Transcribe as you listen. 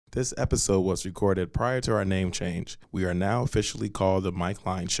This episode was recorded prior to our name change. We are now officially called The Mike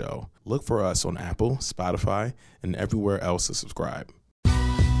Line Show. Look for us on Apple, Spotify, and everywhere else to subscribe.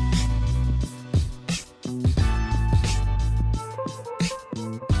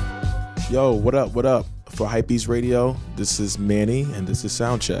 Yo, what up, what up? For Hypebeast Radio, this is Manny, and this is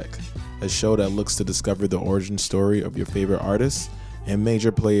Soundcheck, a show that looks to discover the origin story of your favorite artists and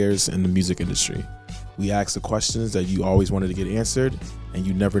major players in the music industry. We ask the questions that you always wanted to get answered, and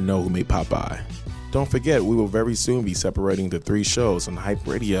you never know who may pop by. Don't forget, we will very soon be separating the 3 shows on Hype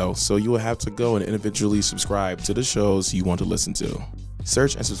Radio, so you will have to go and individually subscribe to the shows you want to listen to.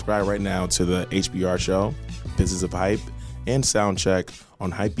 Search and subscribe right now to the HBR Show, Business of Hype, and Soundcheck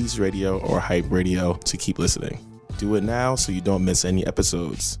on Hypebeast Radio or Hype Radio to keep listening. Do it now so you don't miss any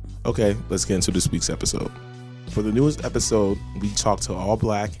episodes. Okay, let's get into this week's episode. For the newest episode, we talked to All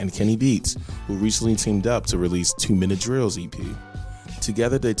Black and Kenny Beats, who recently teamed up to release 2 Minute Drills EP.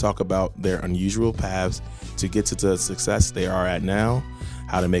 Together, they talk about their unusual paths to get to the success they are at now,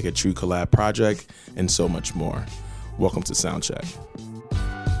 how to make a true collab project, and so much more. Welcome to Soundcheck.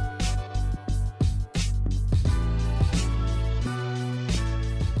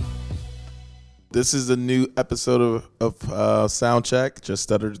 This is a new episode of Soundcheck. Just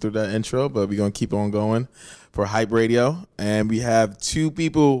stuttered through that intro, but we're going to keep on going for Hype Radio. And we have 2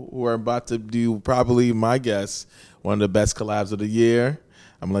 people who are about to do probably, my guess, one of the best collabs of the year.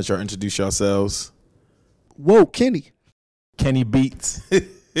 I'm going to let y'all introduce yourselves. Whoa, Kenny. Kenny Beats.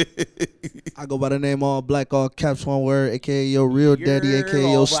 I go by the name All Black, all caps, one word, a.k.a. your real daddy, a.k.a.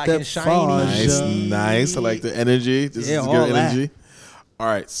 your stepfather. Nice. I like the energy. This is good energy. All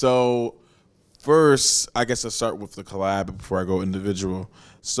right, so first, I guess I'll start with the collab before I go individual.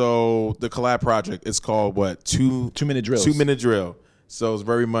 So the collab project is called what? 2 Minute Drills. 2 Minute Drill. So it's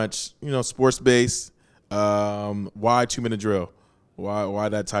very much, sports based. Why 2 Minute Drill? Why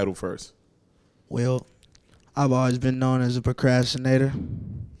that title first? Well, I've always been known as a procrastinator.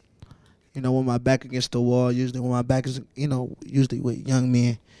 When my back against the wall, usually when my back is, usually with young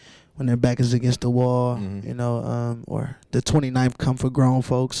men, when their back is against the wall, or the 29th come for grown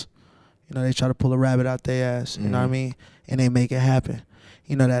folks. They try to pull a rabbit out their ass, you know what I mean? And they make it happen.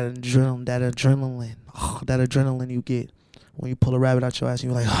 That adrenaline you get when you pull a rabbit out your ass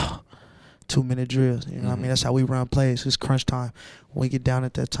and you're like, 2 minute drills. You know what I mean? That's how we run plays. It's crunch time. When we get down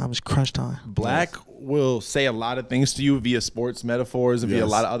at that time, it's crunch time. Black will say a lot of things to you via sports metaphors and via a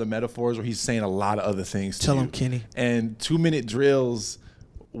lot of other metaphors where he's saying a lot of other things to you. Tell him, Kenny. And 2 Minute Drills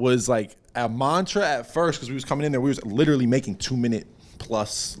was like a mantra at first because we was coming in there. We was literally making 2 minute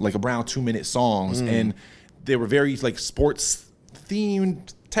plus, like around 2 minute songs. And they were very like sports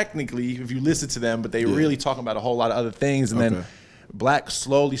themed technically if you listen to them, but they were really talking about a whole lot of other things. And then Black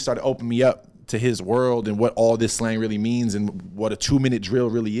slowly started opening me up to his world and what all this slang really means and what a 2 minute drill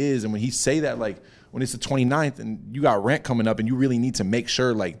really is. And when he say that, like when it's the 29th and you got rent coming up and you really need to make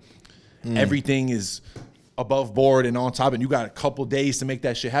sure like everything is above board and on top and you got a couple days to make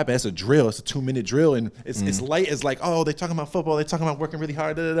that shit happen. That's a drill. It's a 2 minute drill. And it's light. It's like, oh, they're talking about football. They're talking about working really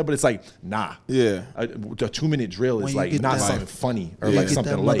hard. But it's like, nah. Yeah. A 2 minute drill is like not something funny or like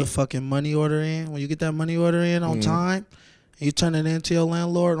something light. When you get that motherfucking money order in, when you get that money order in on time, and you turn it into your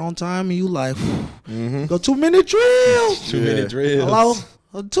landlord on time, and you like, go 2 minute drill. 2 minute drills.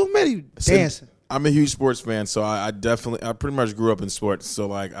 Hello? 2 minute dancing. I'm a huge sports fan, so I pretty much grew up in sports. So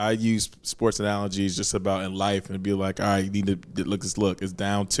like I use sports analogies just about in life and be like, all right, you need to look. It's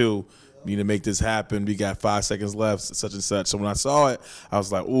down 2. You need to make this happen. We got 5 seconds left, such and such. So when I saw it, I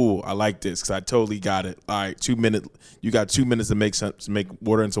was like, ooh, I like this because I totally got it. All right, 2 minute. You got 2 minutes to make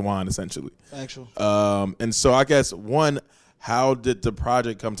water into wine, essentially. Actual. And so I guess how did the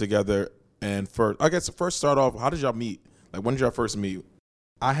project come together? And first start off, how did y'all meet? Like when did y'all first meet?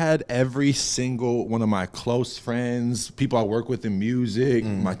 I had every single one of my close friends, people I work with in music,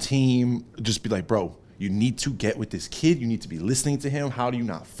 my team, just be like, bro, you need to get with this kid. You need to be listening to him. How do you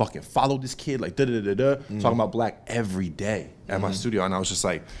not fucking follow this kid? Like, Talking about Black every day at my studio. And I was just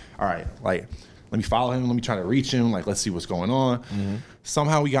like, all right, like, let me follow him. Let me try to reach him. Like, let's see what's going on.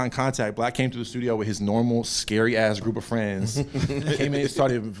 Somehow we got in contact. Black came to the studio with his normal scary-ass group of friends. Came in and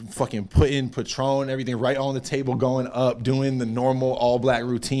started fucking putting Patron, everything right on the table, going up, doing the normal All Black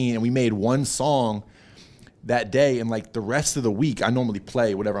routine. And we made one song that day. And, like, the rest of the week, I normally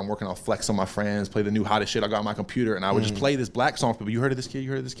play whatever I'm working on, flex on my friends, play the new hottest shit I got on my computer. And I would just play this Black song. But you heard of this kid?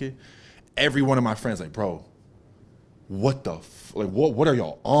 You heard of this kid? Every one of my friends, like, bro, what the what are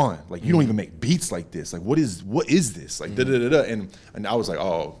y'all on? Like, you don't even make beats like this. Like, what is this? Like, and I was like,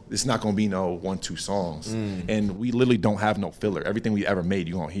 oh, it's not gonna be no 1-2 songs. And we literally don't have no filler. Everything we ever made,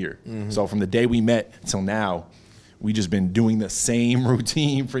 you gonna hear. So from the day we met till now, we just been doing the same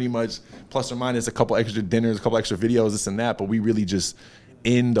routine pretty much, plus or minus a couple extra dinners, a couple extra videos, this and that. But we really just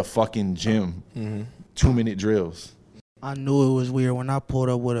in the fucking gym, 2-minute drills. I knew it was weird when I pulled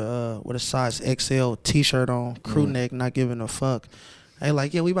up with a size XL T-shirt on, crew neck, not giving a fuck. They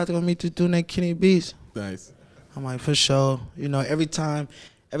like, yeah, we about to go meet this dude named Kenny Beats. Nice. I'm like, for sure. You know, every time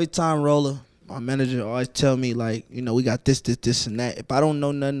Roller, my manager always tell me like, you know, we got this, and that. If I don't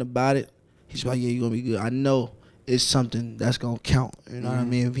know nothing about it, he's like, yeah, you gonna be good. I know it's something that's gonna count. You know what I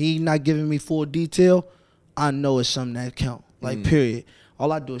mean? If he not giving me full detail, I know it's something that count. Like, period.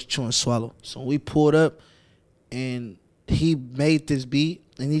 All I do is chew and swallow. So we pulled up, and he made this beat,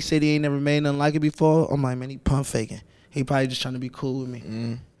 and he said he ain't never made nothing like it before. I'm like, man, he pump faking. He probably just trying to be cool with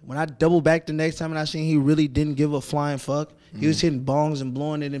me. When I double back the next time and I seen he really didn't give a flying fuck, he was hitting bongs and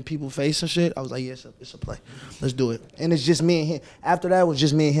blowing it in people's face and shit, I was like, yeah, it's a play. Let's do it. And it's just me and him. After that, it was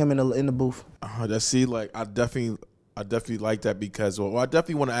just me and him in the booth. I definitely like that because, well, I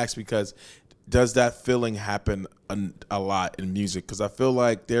definitely want to ask because does that feeling happen a lot in music? Because I feel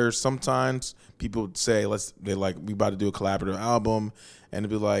like there's sometimes people say, we about to do a collaborative album, and it'd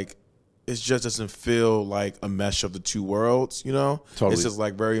be like, it just doesn't feel like a mesh of the two worlds, you know? Totally. It's just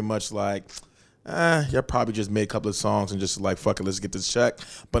like very much like, y'all probably just made a couple of songs and just like, fuck it, let's get this check.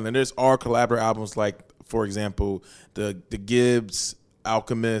 But then there's our collaborative albums, like, for example, the Gibbs,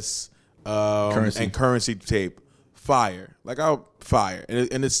 Alchemist, and Currency tape. Fire. Fire.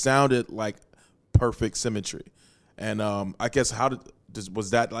 And it sounded like perfect symmetry. And I guess was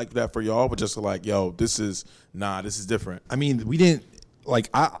that like that for y'all? But just like, yo, this is different. I mean, we didn't,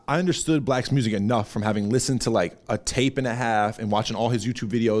 like, I understood Black's music enough from having listened to like a tape and a half and watching all his YouTube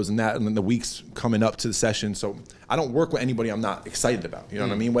videos and then the weeks coming up to the session. So I don't work with anybody I'm not excited about. You know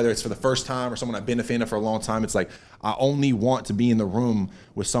what I mean? Whether it's for the first time or someone I've been a fan of for a long time, it's like I only want to be in the room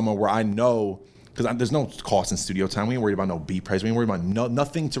with someone where I know, because there's no cost in studio time. We ain't worried about no beat price. We ain't worried about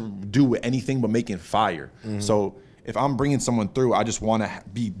nothing to do with anything but making fire. So if I'm bringing someone through, I just want to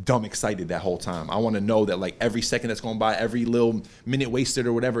be dumb excited that whole time. I want to know that like every second that's going by, every little minute wasted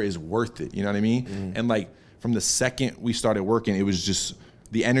or whatever is worth it. You know what I mean? And like from the second we started working, it was just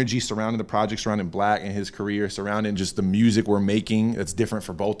the energy surrounding the project, surrounding Black and his career, surrounding just the music we're making that's different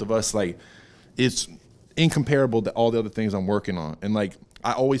for both of us. Like, it's incomparable to all the other things I'm working on. And like,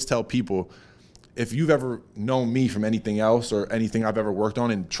 I always tell people, if you've ever known me from anything else or anything I've ever worked on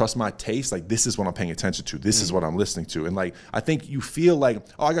and trust my taste, like, this is what I'm paying attention to. This is what I'm listening to. And like, I think you feel like,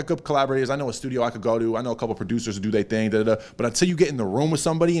 oh, I got good collaborators. I know a studio I could go to. I know a couple producers who do their thing. But until you get in the room with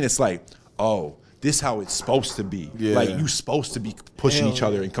somebody and it's like, oh, this how it's supposed to be. Yeah. Like, you supposed to be pushing each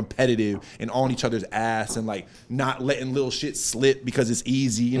other and competitive and on each other's ass and like not letting little shit slip because it's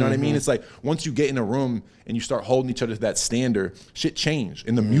easy. You know what I mean? It's like once you get in a room and you start holding each other to that standard, shit change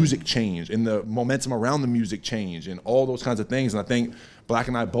and the music change and the momentum around the music change and all those kinds of things. And I think Black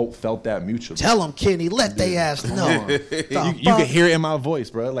and I both felt that mutually. Tell them, Kenny, let they ass know. You can hear it in my voice,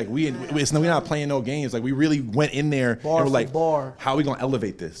 bro. Like, we're not playing no games. Like, we really went in there and we're like, how are we gonna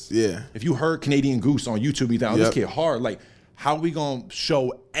elevate this? Yeah. If you heard Canadian Goose on YouTube, you think, oh, this kid hard. Like, how are we gonna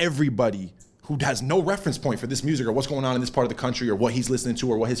show everybody who has no reference point for this music or what's going on in this part of the country or what he's listening to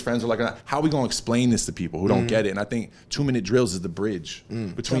or what his friends are like, how are we gonna explain this to people who don't get it? And I think 2-minute drills is the bridge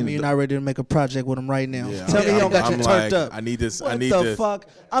between. Tell me you're not ready to make a project with him right now. Yeah, Tell me you don't got you turned up. I need this. What the fuck?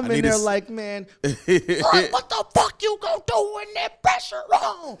 I'm in there like, man, what the fuck you gonna do when that pressure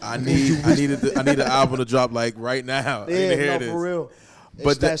on? I need an album to drop like right now. I need to hear this. For real.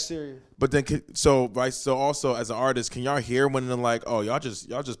 But It's that serious. But then, so also as an artist, can y'all hear when they're like, oh, y'all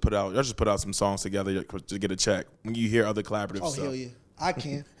just put out some songs together to get a check? When you hear other collaborative Oh, stuff. hell yeah. I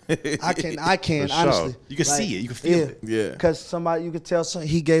can. I can, For honestly. sure. You can see it. You can feel it. Yeah. Because somebody, you could tell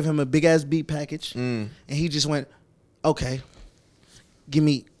he gave him a big-ass beat package, and he just went, okay, give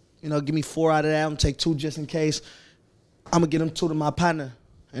me 4 out of that. I'm going to take 2 just in case. I'm going to get them 2 to my partner.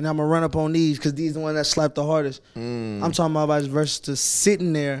 And I'm going to run up on these because these are the one that slapped the hardest. I'm talking about his verse to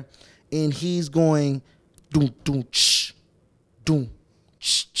sitting there and he's going doom doom ch doom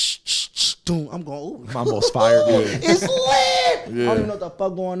ch ch ch ch doom. I'm going, ooh. My most fire. It's lit. Yeah. I don't even know what the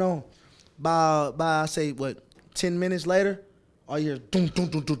fuck going on. By I say what 10 minutes later, all you hear doom doom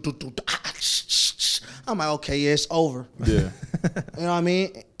doom doom doom doom. I'm like, okay, yeah, it's over. Yeah. You know what I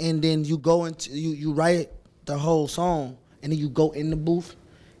mean? And then you go into you write the whole song, and then you go in the booth,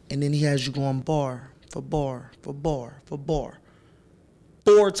 and then he has you going bar for bar for bar for bar,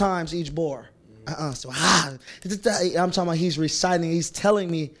 4 times each bar. So I'm talking about he's reciting, he's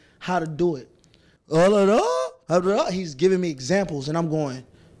telling me how to do it. He's giving me examples, and I'm going,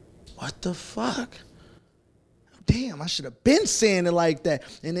 what the fuck? damn, I should have been saying it like that.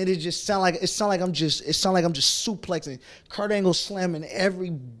 And then it just sound like I'm just suplexing. Kurt Angle slamming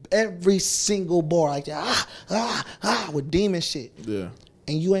every single bar like that, with demon shit. Yeah.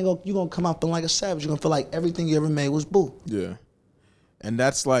 And you gonna come out feeling like a savage. You're gonna feel like everything you ever made was boo. Yeah. And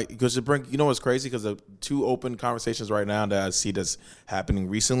that's like, because you know what's crazy? Because the two open conversations right now that I see that's happening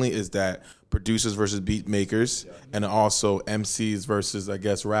recently is that producers versus beat makers, and also MCs versus, I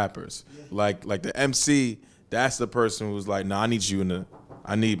guess, rappers. Like the MC, that's the person who's like, nah, I need you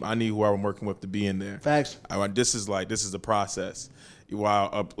I need whoever I'm working with to be in there. Facts. This is the process.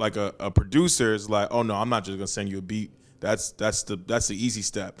 While a producer is like, oh no, I'm not just gonna send you a beat. That's the easy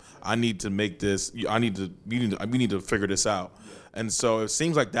step. I need to make this. We need to figure this out. And so it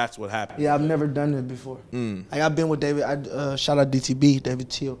seems like that's what happened. Yeah, I've never done it before. Like I've been with David. Shout out DTB, David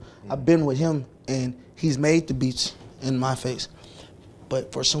Teal. I've been with him, and he's made the beats in my face.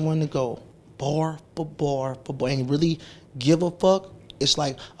 But for someone to go bar for bar for bar and really give a fuck, it's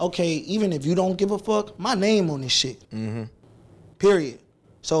like, okay, even if you don't give a fuck, my name on this shit. Period.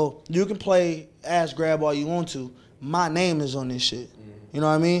 So you can play ass grab all you want to. My name is on this shit. You know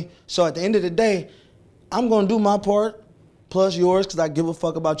what I mean? So at the end of the day, I'm gonna do my part. Plus yours, because I give a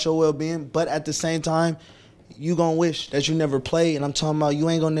fuck about your well-being. But at the same time, you gonna wish that you never played. And I'm talking about you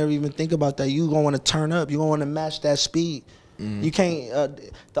ain't gonna never even think about that. You gonna want to turn up. You gonna want to match that speed. You can't.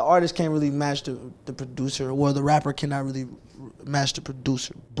 The artist can't really match the producer, or the rapper cannot really match the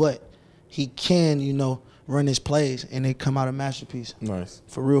producer. But he can, run his plays and they come out a masterpiece. Nice.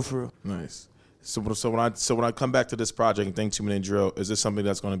 For real, for real. Nice. So when I come back to this project and think 2 Minute Drill, is this something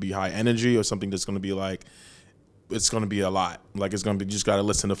that's gonna be high energy or something that's gonna be like? It's gonna be a lot. Like it's gonna be. You just gotta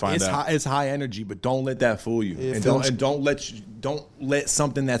listen to find out. It's high energy, but don't let that fool you. And don't let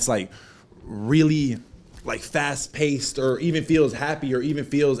something that's like really like fast paced or even feels happy or even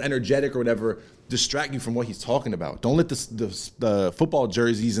feels energetic or whatever distract you from what he's talking about. Don't let the football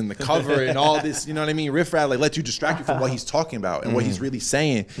jerseys and the cover and all this, you know what I mean, riff raff, like let you distract you from what he's talking about and what he's really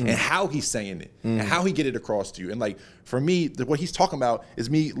saying and how he's saying it and how he get it across to you. And like for me, what he's talking about is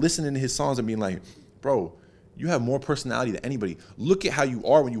me listening to his songs and being like, bro, you have more personality than anybody. Look at how you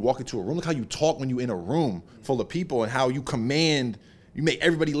are when you walk into a room. Look how you talk when you're in a room full of people and how you command, you make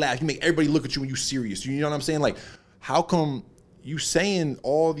everybody laugh. You make everybody look at you when you're serious. You know what I'm saying? Like, how come you saying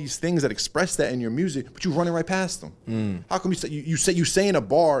all these things that express that in your music, but you running right past them? How come you saying a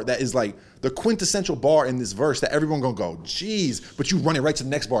bar that is like the quintessential bar in this verse that everyone gonna go, geez, but you running right to the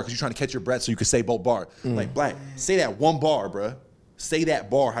next bar because you're trying to catch your breath so you can say both bars. Like, Black, say that one bar, bruh. Say that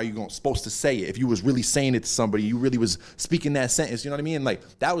bar how you supposed to say it. If you was really saying it to somebody, you really was speaking that sentence, you know what I mean? Like,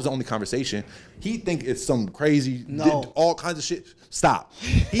 that was the only conversation. He think it's some crazy, all kinds of shit. Stop.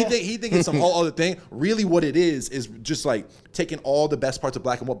 He think it's some whole other thing. Really what it is just like taking all the best parts of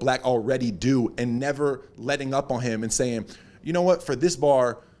Black and what Black already do and never letting up on him and saying, you know what, for this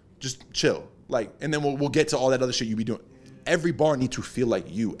bar, just chill. Like, and then we'll get to all that other shit you be doing. Every bar need to feel like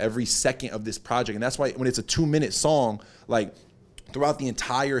you, every second of this project. And that's why when it's a 2-minute song, like, throughout the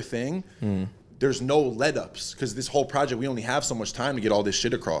entire thing, there's no let-ups because this whole project, we only have so much time to get all this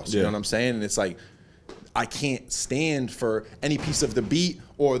shit across. You know what I'm saying? And it's like, I can't stand for any piece of the beat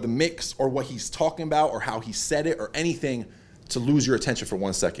or the mix or what he's talking about or how he said it or anything to lose your attention for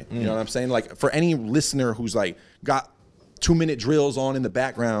 1 second. You know what I'm saying? Like, for any listener who's like got 2-minute drills on in the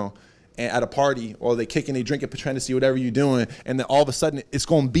background at a party, or they kicking, they drinking, trying to see whatever you're doing, and then all of a sudden it's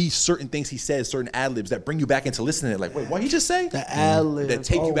going to be certain things he says, certain ad-libs that bring you back into listening. Like, wait, what he just say? The ad-libs. That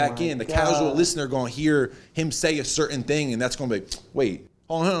take you back in. The casual listener going to hear him say a certain thing, and that's going to be, wait,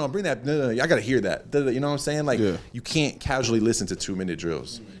 hold on, bring that, no, I got to hear that. You know what I'm saying? Like, you can't casually listen to 2-minute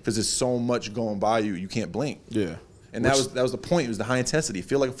drills because there's so much going by you can't blink. Yeah. And that was the point. It was the high intensity.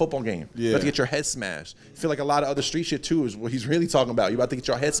 Feel like a football game. Yeah. You about to get your head smashed. Feel like a lot of other street shit too is what he's really talking about. You about to get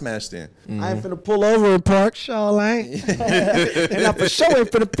your head smashed in. I ain't finna pull over in park, Shaw ain't. And I for sure ain't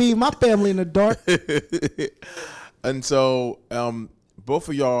finna feed my family in the dark. And so, both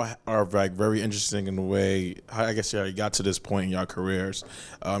of y'all are like very interesting in the way, I guess you got to this point in your careers.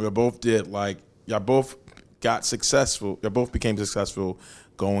 You both got successful. You both became successful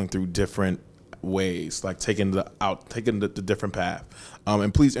going through different ways, like taking the different path.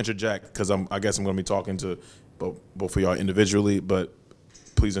 And please interject because I guess I'm going to be talking to both of y'all individually, but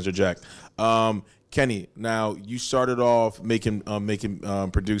please interject. Kenny, now you started off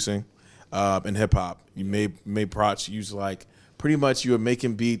producing in hip hop. You made props. You was like pretty much you were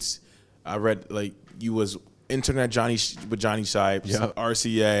making beats. I read like you was internet Johnny with Johnny Shipes,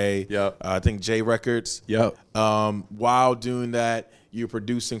 RCA, I think J Records. While doing that, you're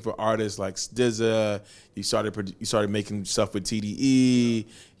producing for artists like SZA. You started making stuff with TDE.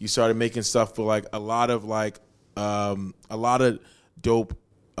 You started making stuff for like a lot of like a lot of dope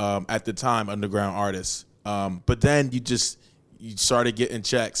at the time underground artists. But then you started getting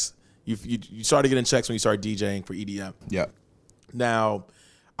checks. You started getting checks when you started DJing for EDM. Yeah. Now,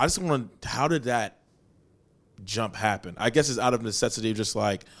 I just want to, how did that jump happen? I guess it's out of necessity, just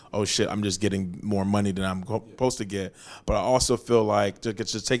like, oh shit, I'm just getting more money than I'm supposed to get. But I also feel like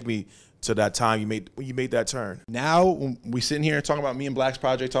just take me to that time when you made that turn. Now, when we sitting here talking about me and Black's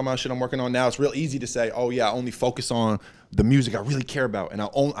project, talking about shit I'm working on now, it's real easy to say, oh yeah, I only focus on the music I really care about. And I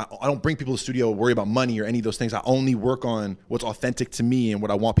don't bring people to the studio, worry about money or any of those things. I only work on what's authentic to me and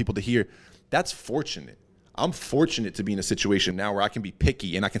what I want people to hear. That's fortunate. I'm fortunate to be in a situation now where I can be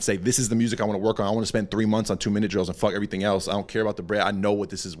picky and I can say, this is the music I want to work on. I want to spend 3 months on 2-minute drills and fuck everything else. I don't care about the bread. I know what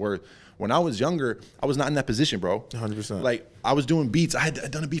this is worth. When I was younger, I was not in that position, bro. 100%. Like, I was doing beats. I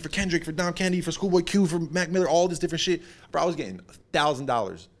had done a beat for Kendrick, for Dom Kennedy, for Schoolboy Q, for Mac Miller, all this different shit. Bro, I was getting $1,000,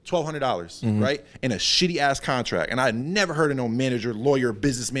 $1,200, right? In a shitty ass contract. And I had never heard of no manager, lawyer,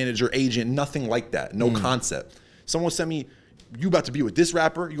 business manager, agent, nothing like that. No concept. Someone sent me, you about to be with this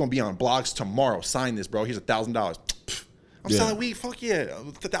rapper, you're gonna be on blogs tomorrow. Sign this, bro. Here's $1,000. I'm selling weed, fuck yeah.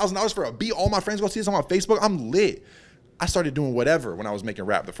 $1,000 for a beat. All my friends go see this on my Facebook. I'm lit. I started doing whatever when I was making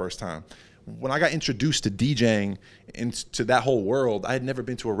rap the first time. When I got introduced to DJing into that whole world, I had never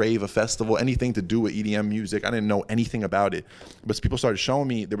been to a rave, a festival, anything to do with EDM music. I didn't know anything about it. But people started showing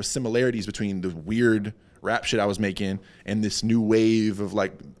me there were similarities between the weird rap shit I was making and this new wave of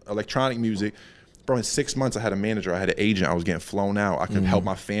like electronic music. Bro, in 6 months, I had a manager, I had an agent, I was getting flown out. I could help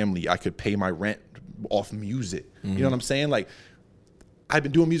my family. I could pay my rent off music. You know what I'm saying? Like, I've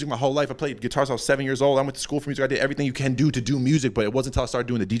been doing music my whole life. I played guitar since I was 7 years old. I went to school for music. I did everything you can do to do music, but it wasn't until I started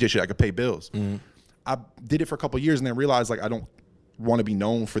doing the DJ shit I could pay bills. I did it for a couple of years and then realized, like, I don't want to be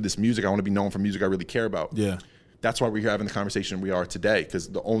known for this music. I want to be known for music I really care about. Yeah. That's why we're here having the conversation we are today, because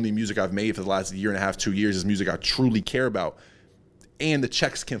the only music I've made for the last year and a half, 2 years is music I truly care about. And the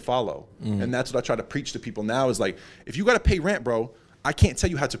checks can follow. And that's what I try to preach to people now is like, if you got to pay rent, bro, I can't tell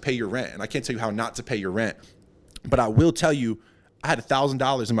you how to pay your rent and I can't tell you how not to pay your rent. But I will tell you, I had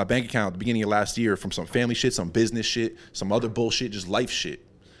 $1,000 in my bank account at the beginning of last year from some family shit, some business shit, some other bullshit, just life shit.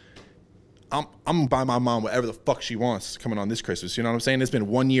 I'm gonna buy my mom whatever the fuck she wants coming on this Christmas. You know what I'm saying? It's been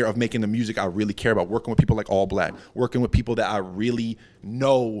 1 year of making the music I really care about, working with people like All Black, working with people that I really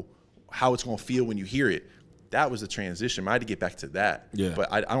know how it's gonna feel when you hear it. That was the transition. I had to get back to that. Yeah.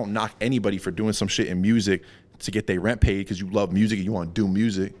 But I don't knock anybody for doing some shit in music to get their rent paid because you love music and you want to do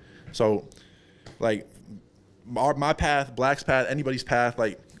music. So, like, my path, Black's path, anybody's path,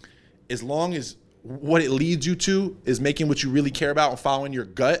 like, as long as what it leads you to is making what you really care about and following your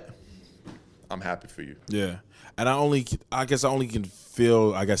gut, I'm happy for you. Yeah. And I guess I only can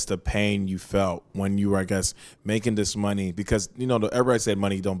feel, the pain you felt when you were, making this money because, everybody said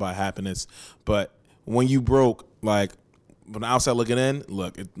money don't buy happiness, but when you broke, like, from the outside looking in,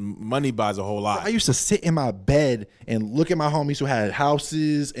 money buys a whole lot. I used to sit in my bed and look at my homies who had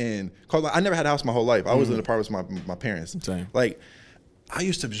houses and I never had a house my whole life. I was in an apartment with my parents. Same. Like, I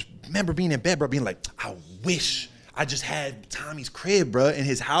used to just remember being in bed, bro, being like, I wish I just had Tommy's crib, bro, in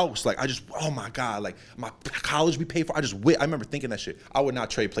his house. Like, oh my God, like, my college we paid for. I remember thinking that shit. I would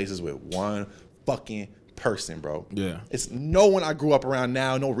not trade places with one fucking person, bro. Yeah. It's no one I grew up around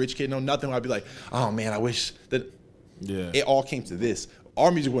now, no rich kid, no nothing. I'd be like, oh man, I wish that it all came to this. Our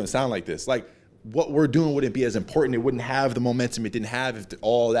music wouldn't sound like this. Like, what we're doing wouldn't be as important. It wouldn't have the momentum it didn't have if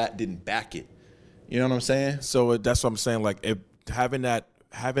all that didn't back it. You know what I'm saying? So that's what I'm saying. Like, having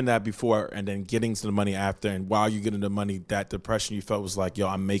that before and then getting to the money after, and while you getting the money, that depression you felt was like, yo,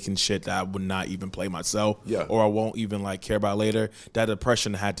 I'm making shit that I would not even play myself, or I won't even like care about later. That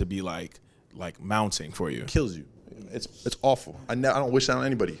depression had to be like mounting for you. Kills you. It's awful. I don't wish that on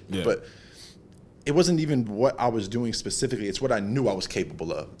anybody. Yeah. But it wasn't even what I was doing specifically. It's what I knew I was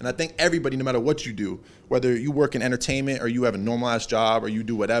capable of. And I think everybody, no matter what you do, whether you work in entertainment or you have a normalized job or you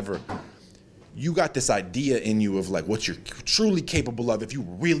do whatever, you got this idea in you of like what you're truly capable of if you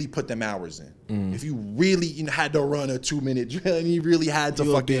really put them hours in. If you really had to run a 2-minute drill and you really had to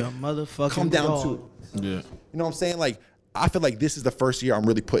come down to it. Yeah. You know what I'm saying? Like, I feel like this is the first year I'm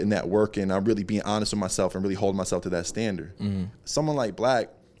really putting that work in. I'm really being honest with myself and really holding myself to that standard. Someone like Black,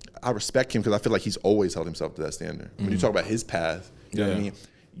 I respect him because I feel like he's always held himself to that standard. When you talk about his path, you know what I mean?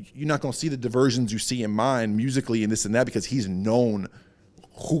 You're not going to see the diversions you see in mine musically and this and that because he's known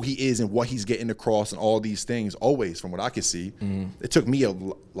who he is and what he's getting across and all these things always from what I can see. It took me a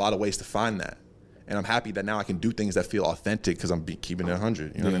lot of ways to find that. And I'm happy that now I can do things that feel authentic because I'm keeping it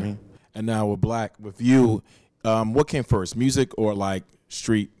 100. You know what I mean? And now with Black, with you, what came first, music or like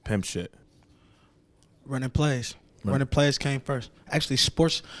street pimp shit? Running plays. Running plays came first. Actually,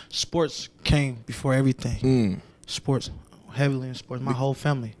 sports came before everything. Sports, heavily in sports. My whole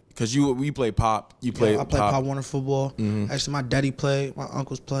family. Cause we play pop. You play. I played Pop Warner football. Actually, my daddy played. My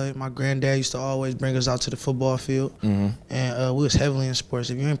uncles played. My granddad used to always bring us out to the football field. And we was heavily in sports.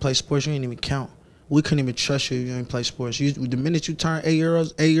 If you ain't play sports, you ain't even count. We couldn't even trust you if you ain't play sports. The minute you turn 8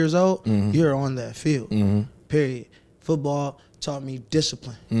 years old, you're on that field. Period. Football taught me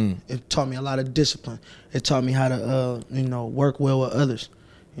discipline. It taught me a lot of discipline. It taught me how to work well with others.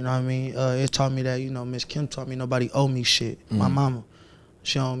 You know what I mean? It taught me that, Miss Kim taught me nobody owe me shit. My mama.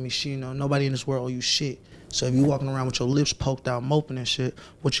 She on me, nobody in this world owe you shit. So if you walking around with your lips poked out, moping and shit,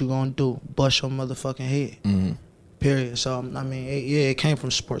 what you gonna do? Bust your motherfucking head. Period. So, I mean, it came from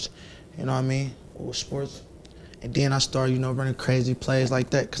sports. You know what I mean? It was sports. And then I started, running crazy plays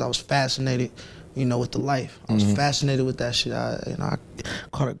like that because I was fascinated, with the life. I was fascinated with that shit. I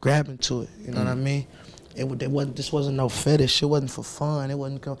caught a grabbing to it. You know what I mean? This wasn't no fetish. It wasn't for fun. It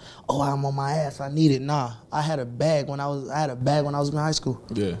wasn't I'm on my ass. I need it. Nah, I had a bag when I was in high school.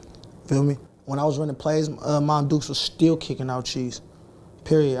 Yeah. Feel me? When I was running plays, Mom Dukes was still kicking out cheese.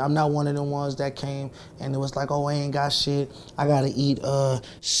 Period. I'm not one of them ones that came and it was like, I ain't got shit. I gotta eat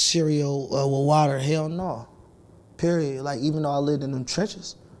cereal with water. Hell no. Period. Like even though I lived in them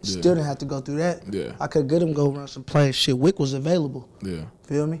trenches, still didn't have to go through that. Yeah. I could get them go run some plays. Shit, WIC was available. Yeah.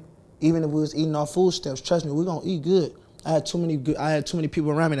 Feel me? Even if we was eating our food stamps, trust me, we gonna eat good. I had too many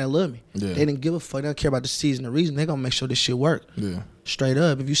people around me that loved me. Yeah. They didn't give a fuck. They don't care about the season, the reason. They gonna make sure this shit work. Yeah. Straight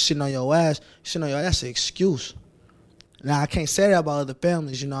up. If you sitting on your ass, that's an excuse. Now I can't say that about other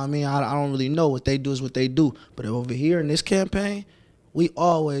families. You know what I mean? I don't really know. What they do is what they do. But over here in this campaign, we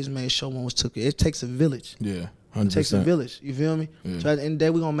always made sure one was took it. It takes a village. Yeah. 100%. It takes a village. You feel me? Yeah. So at the end of the day,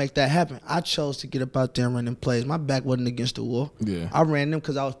 we're going to make that happen. I chose to get up out there and run them plays. My back wasn't against the wall. Yeah. I ran them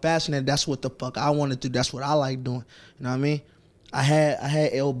because I was fascinated. That's what the fuck I wanted to do. That's what I like doing. You know what I mean? I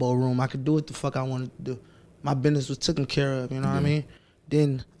had elbow room. I could do what the fuck I wanted to do. My business was taken care of. You know what I mean?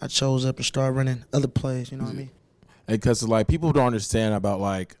 Then I chose up and started running other plays. You know what I mean? Because like people don't understand about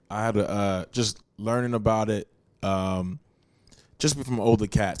like I had to just learning about it just from older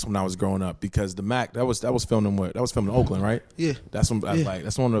cats when I was growing up, because the Mac that was filmed in Oakland, right? Yeah. That's when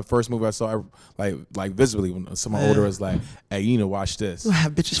that's one of the first movies I saw like visibly when someone older was like, hey, watch this. We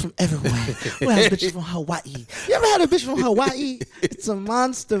have bitches from everywhere. We have bitches from Hawaii. You ever had a bitch from Hawaii? It's a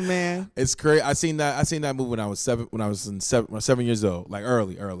monster, man. It's crazy. I seen that movie when I was 7 years old, like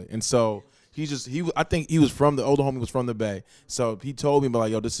early, and so. I think he was from the older homie was from the Bay, so he told me about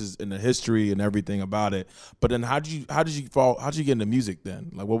like, yo, this is in the history and everything about it. But then how did you get into music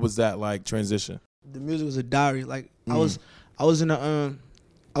then? Like, what was that like transition? The music was a diary. Like I was in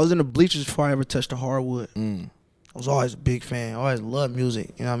the bleachers before I ever touched the hardwood. I was always a big fan. I always loved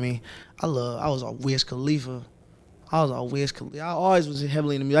music. You know what I mean? I was on Wiz Khalifa. I always was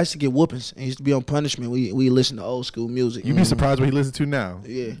heavily into music. I used to get whoopings and used to be on punishment. We listen to old school music. You be surprised what he listens to now.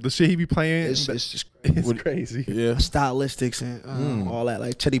 Yeah. The shit he be playing, It's just it's crazy. Yeah. stylistics and all that.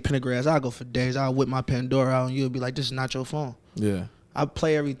 Like Teddy Pendergrass, I'll go for days. I'll whip my Pandora out and you'll be like, this is not your phone. Yeah. I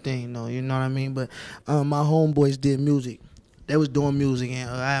play everything, though, you know what I mean? But my homeboys did music. They was doing music, and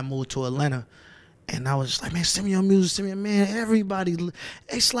I had moved to Atlanta. And I was just like, man, send me your music, send me, man, everybody,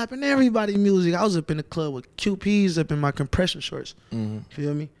 they slapping everybody music. I was up in the club with QPs up in my compression shorts.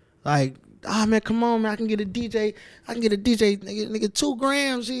 Feel me? Like, man, come on, man, I can get a DJ, nigga, 2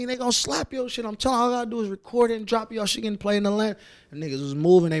 grams, they gonna slap your shit. I'm telling you, all I gotta do is record it and drop y'all shit and play in the land. And niggas was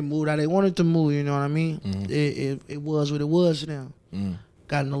moving, they moved how they wanted to move, you know what I mean? It was what it was to them.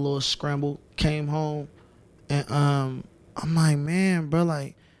 Got in a little scramble, came home, and I'm like, man, bro,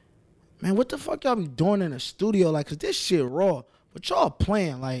 like, man, what the fuck y'all be doing in the studio? Like, 'cause this shit raw. But y'all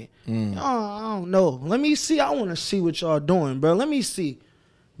playing, like, I don't know. Let me see. I want to see what y'all doing, bro. Let me see.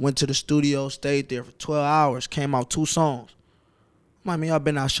 Went to the studio, stayed there for 12 hours, came out 2 songs. I'm like, man, y'all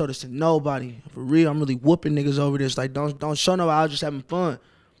better not show this to nobody. For real, I'm really whooping niggas over this. Like, don't show nobody. I was just having fun.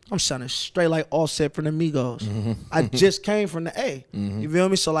 I'm sounding straight like Offset from the Migos. I just came from the A. You feel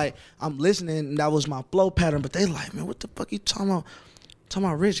me? So, like, I'm listening, and that was my flow pattern. But they like, man, what the fuck you talking about? Talking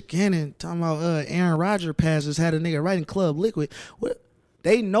about Rich Gannon, talking about Aaron Rodgers passes, had a nigga writing Club Liquid. What?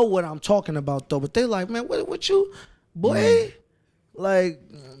 They know what I'm talking about though, but they like, man, what you, boy? Like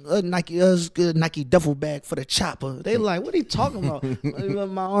Nike duffel bag for the chopper. They like, what are you talking about?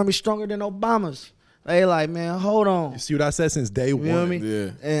 My army stronger than Obama's. They like, man, hold on. You see what I said since day one? You know what I mean?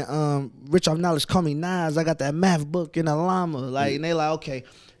 Yeah. And Rich Off Knowledge call me Nas. I got that math book in a llama. Like, and they like, okay.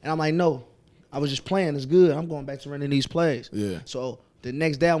 And I'm like, no, I was just playing. It's good. I'm going back to running these plays. Yeah. So the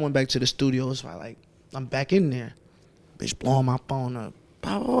next day I went back to the studio. So I'm back in there. Bitch blowing my phone up.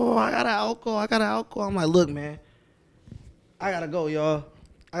 Oh, I got an alcohol. I'm like, look, man, I gotta go, y'all.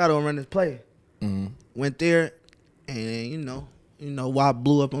 I gotta go run this play. Went there, and you know, why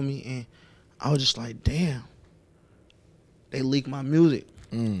blew up on me, and I was just like, damn. They leaked my music.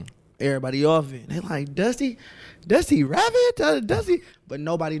 Everybody off it. They like, Dusty Rabbit, Dusty. But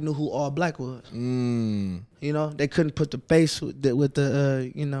nobody knew who All Black was. You know, they couldn't put the face with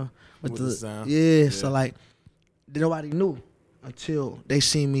the you know, with the sound. Yeah, so like, nobody knew until they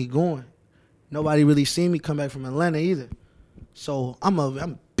seen me going. Nobody really seen me come back from Atlanta either. So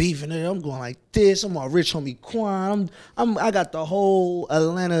I'm beefing it. I'm going like this. I'm all Rich Homie Quan. I got the whole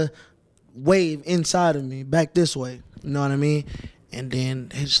Atlanta wave inside of me back this way. You know what I mean? And then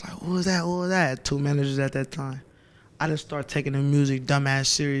they just like, what was that? What was that? 2 managers at that time. I didn't start taking the music dumbass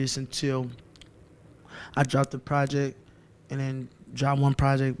serious until I dropped the project and then dropped one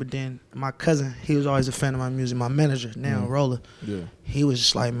project. But then my cousin, he was always a fan of my music. My manager, now Roller, he was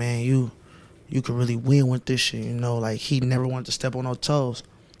just like, man, you could really win with this shit, you know? Like, he never wanted to step on no toes.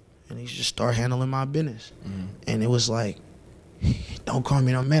 And he just started handling my business. And it was like, don't call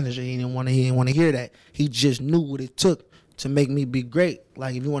me no manager. He didn't want to hear that. He just knew what it took to make me be great.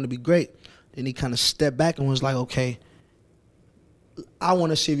 Like, if you want to be great, then he kind of stepped back and was like, okay, I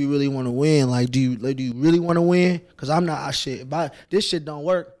want to see if you really want to win. Like, do you really want to win? Because I'm not, shit. If this shit don't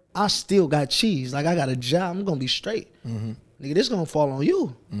work, I still got cheese. Like, I got a job. I'm going to be straight. Nigga, this going to fall on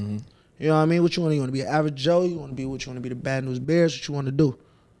you. You know what I mean? What you want to be an average Joe? You want to be the Bad News Bears? What you want to do?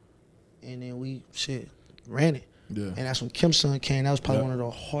 And then we, ran it. Yeah. And that's when Kim Son came. That was probably one of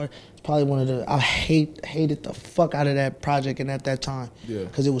the hard. Probably one of the. I hated the fuck out of that project and at that time. Yeah.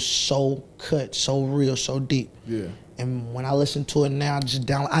 Because it was so cut, so real, so deep. Yeah. And when I listen to it now, I just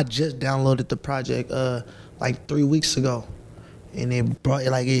downloaded the project like 3 weeks ago, and it brought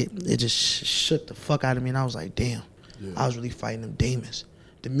it just shook the fuck out of me. And I was like, damn, I was really fighting them demons.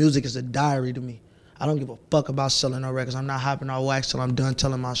 The music is a diary to me. I don't give a fuck about selling no records. I'm not hopping on wax till I'm done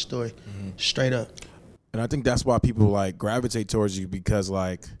telling my story, straight up. And I think that's why people like gravitate towards you because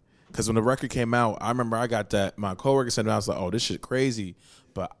when the record came out, I remember I got that, my coworker said, and I was like, oh, this shit crazy.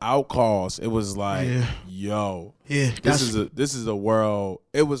 But Outcalls, it was like, yo, this is a world.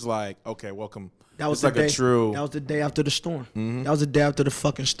 It was like, okay, welcome. That was like day, a true. That was the day after the storm. That was the day after the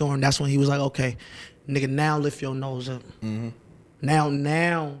fucking storm. That's when he was like, okay, nigga, now lift your nose up.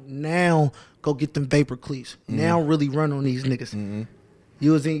 Now, go get them vapor cleats. Now really run on these niggas.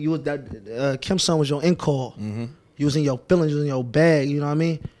 Kim Son was your in call. You was in your feelings, you was in your bag, you know what I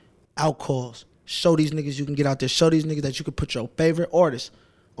mean? Out calls. Show these niggas you can get out there. Show these niggas that you can put your favorite artist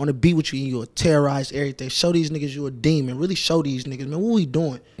on the beat with you and you'll terrorize everything. Show these niggas you a demon. Really show these niggas, man, what we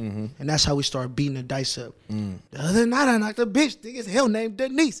doing? And that's how we started beating the dice up. The other night I knocked a bitch, niggas hell named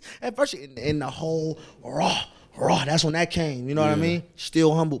Denise. At first, in the whole raw, that's when that came, you know what I mean?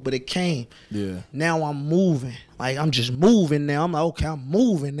 Still humble, but it came. Yeah. Now I'm moving. Like, I'm just moving now. I'm like, okay, I'm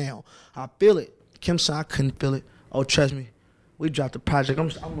moving now. I feel it. Kim Son, I couldn't feel it. Oh, trust me. We dropped the project.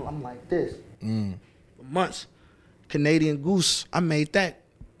 I'm like this. For months. Canadian Goose, I made that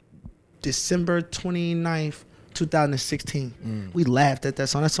December 29th, 2016. We laughed at that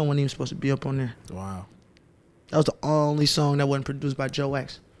song. That song wasn't even supposed to be up on there. Wow. That was the only song that wasn't produced by Joe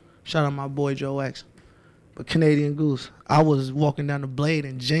X. Shout out my boy Joe X. But Canadian Goose, I was walking down the Blade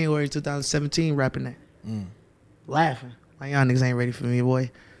in January 2017 rapping that. Laughing. Like, y'all niggas ain't ready for me,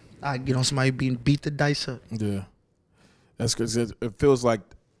 boy. I get on somebody beat the dice up. Yeah. That's because it feels like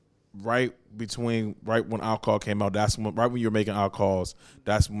right when Alcohol came out, that's when, right when you're making Alcohols,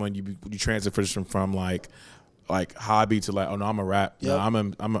 that's when you transition from like hobby to like, oh no, I'm a rap. Yep.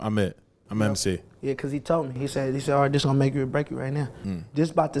 No, I'm MC. Yeah, because he told me. He said, all right, this gonna make you or break you right now.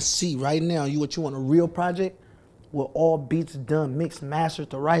 This about to see right now, what you want, a real project with all beats done, mixed, mastered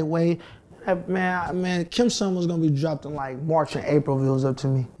the right way. Man, Kim Son was gonna be dropped in like March and April if it was up to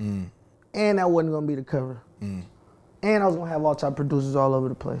me. And that wasn't gonna be the cover. And I was gonna have all type producers all over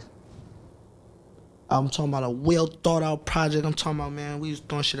the place. I'm talking about a well thought out project. I'm talking about, man, we was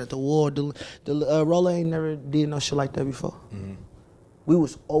throwing shit at the wall. The Roller ain't never did no shit like that before. We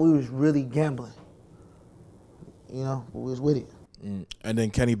was really gambling. You know, but we was with it. And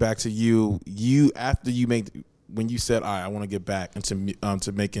then Kenny, back to you. After you when you said, all right, I want to get back into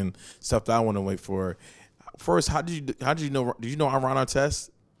to making stuff that I want to wait for. First, how did you know? Did you know I Ron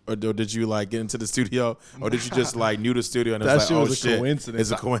Artest? Or did you like get into the studio, or did you just like knew the studio and it was like, oh shit, coincidence.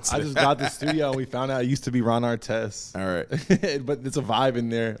 It's a coincidence. I just got the studio and we found out it used to be Ron Artest. All right, but it's a vibe in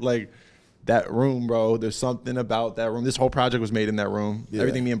there, like that room, bro. There's something about that room. This whole project was made in that room. Yeah.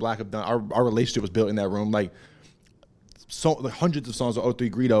 Everything me and Black have done, our relationship was built in that room. Like hundreds of songs with O3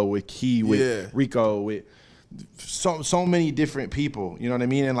 Greedo, with Key, with Rico, with so many different people. You know what I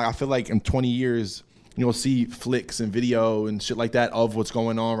mean? And like I feel like in 20 years. you'll see flicks and video and shit like that of what's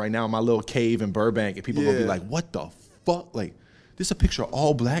going on right now in my little cave in Burbank, and people gonna be like, what the fuck? Like, this a picture of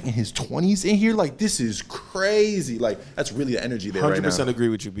All Black in his 20s in here? Like, this is crazy. Like, that's really the energy there 100% right now. 100% agree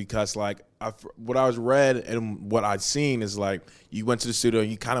with you, because like what I was read and what I'd seen is like you went to the studio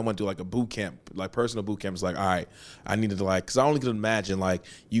and you kind of went through like a boot camp, like personal boot camp. It's like, all right, I needed to like, because I only could imagine like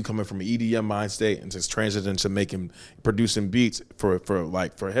you coming from an EDM mind state and just transitioning to producing beats for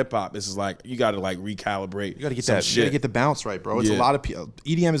hip hop. This is like, you got to like recalibrate. You got to get that shit. You got to get the bounce right, bro. It's a lot of people.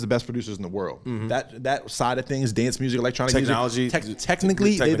 EDM is the best producers in the world. That side of things, dance music, electronic technology, music,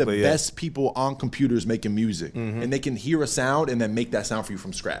 technically they're the best people on computers making music, and they can hear a sound and then make that sound for you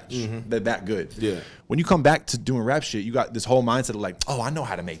from scratch. They're that good. Yeah. When you come back to doing rap shit, you got this whole mindset of like, oh, I know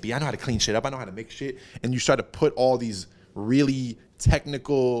how to make beat, I know how to clean shit up, I know how to make shit, and you start to put all these really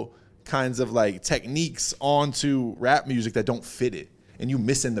technical kinds of like techniques onto rap music that don't fit it. And you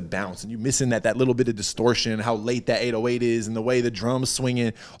missing the bounce, and you missing that little bit of distortion, how late that 808 is, and the way the drums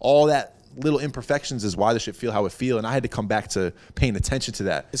swinging, all that little imperfections is why the shit feel how it feel. And I had to come back to paying attention to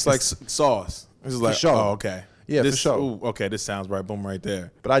that. It's like sauce. It's like, sure. Oh, okay. Yeah, this, for sure. Ooh, okay, this sounds right. Boom, right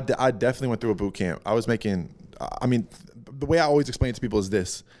there. But I definitely went through a boot camp. I was making, I mean, the way I always explain it to people is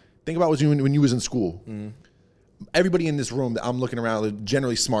this. Think about when you was in school. Everybody in this room that I'm looking around is a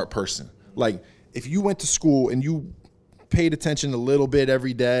generally smart person. Like, if you went to school and you paid attention a little bit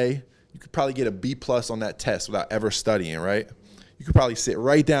every day, you could probably get a B+ on that test without ever studying, right? You could probably sit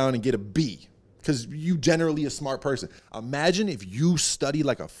right down and get a B, because you generally a smart person. Imagine if you study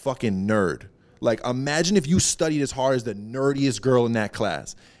like a fucking nerd. Like, imagine if you studied as hard as the nerdiest girl in that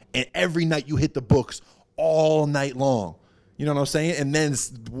class, and every night you hit the books all night long. You know what I'm saying? And then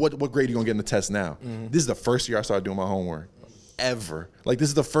what grade are you gonna get in the test now? This is the first year I started doing my homework ever. Like, this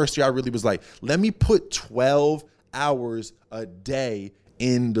is the first year I really was like, let me put 12 hours a day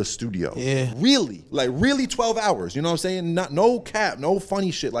in the studio. Yeah. Really, like really 12 hours. You know what I'm saying? No cap, no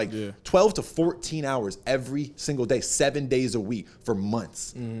funny shit. Like 12 to 14 hours every single day, 7 days a week for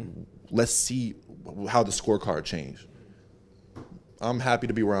months. Let's see how the scorecard changed. I'm happy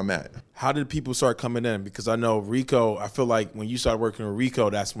to be where I'm at. How did people start coming in? Because I know Rico, I feel like when you started working with Rico,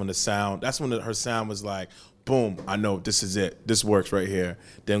 that's when her sound was like, boom, I know this is it. This works right here.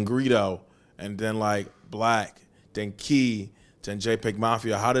 Then Greedo, and then like Black, then Key, then JPEG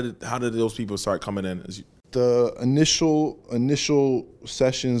Mafia. How did those people start coming in? The initial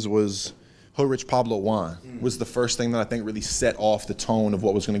sessions was Hood Rich Pablo Juan was the first thing that I think really set off the tone of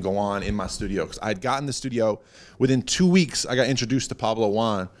what was going to go on in my studio. Because I had gotten the studio, within 2 weeks, I got introduced to Pablo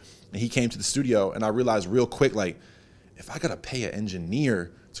Juan, and he came to the studio, and I realized real quick, like, if I got to pay an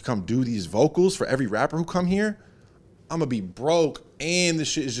engineer to come do these vocals for every rapper who come here, I'm going to be broke, and this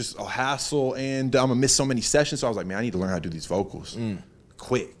shit is just a hassle, and I'm going to miss so many sessions. So I was like, man, I need to learn how to do these vocals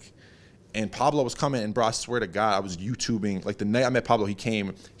quick. And Pablo was coming, and bro, I swear to God, I was YouTubing. Like, the night I met Pablo, he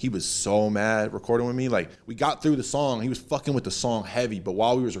came, he was so mad recording with me. Like, we got through the song, he was fucking with the song heavy, but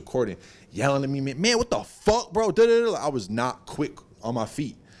while we was recording, yelling at me, man, what the fuck, bro? I was not quick on my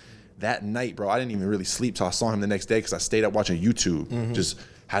feet. That night, bro, I didn't even really sleep till I saw him the next day, because I stayed up watching YouTube, just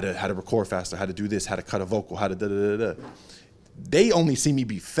how to record faster, how to do this, how to cut a vocal, how to da-da-da-da. They only see me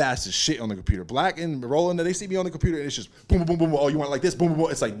be fast as shit on the computer. Black and Roland, they see me on the computer, and it's just boom, boom, boom, boom. Oh, you want it like this? Boom, boom,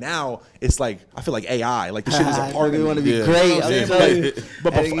 boom. It's like now, it's like, I feel like AI. Like, the shit is a part of me. You want to be great.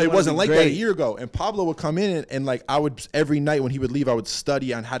 But it wasn't like that a year ago. And Pablo would come in, and like, I would, every night when he would leave, I would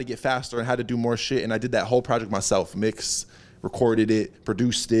study on how to get faster and how to do more shit. And I did that whole project myself, mixed, recorded it,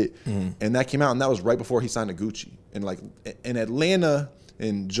 produced it. And that came out, and that was right before he signed to Gucci. And like, in Atlanta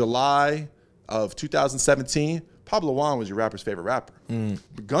in July of 2017, Pablo Juan was your rapper's favorite rapper.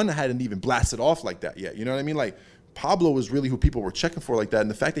 Gunna hadn't even blasted off like that yet. You know what I mean? Like, Pablo was really who people were checking for like that. And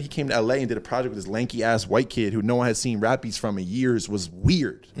the fact that he came to LA and did a project with this lanky ass white kid who no one had seen rap beats from in years was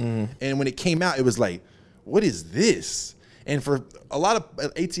weird. And when it came out, it was like, what is this? And for a lot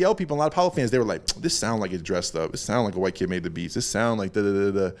of ATL people, a lot of Pablo fans, they were like, this sound like it's dressed up. It sound like a white kid made the beats. This sound like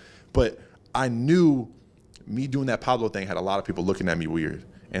da-da-da-da. But I knew me doing that Pablo thing had a lot of people looking at me weird.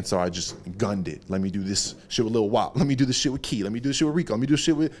 And so I just gunned it. Let me do this shit with Lil Wop. Let me do this shit with Key. Let me do this shit with Rico. Let me do this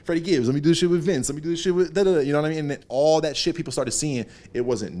shit with Freddie Gibbs. Let me do this shit with Vince. Let me do this shit with da-da-da. You know what I mean? And then all that shit people started seeing, it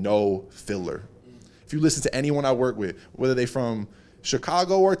wasn't no filler. If you listen to anyone I work with, whether they from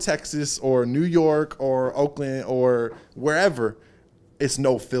Chicago or Texas or New York or Oakland or wherever, it's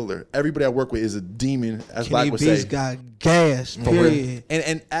no filler. Everybody I work with is a demon, as Black would say. Kenny Beats got gas, period.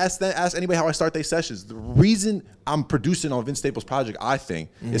 And ask anybody how I start their sessions. The reason I'm producing on Vince Staples' project, I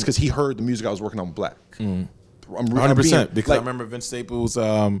think, is because he heard the music I was working on with Black. I'm 100%. Because like, I remember Vince Staples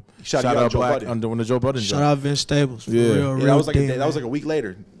shout out Joe Black Budden. under when the Joe Budden Shout joint. out Vince Staples. For Yeah. real, Yeah, that was like deal, that was like a week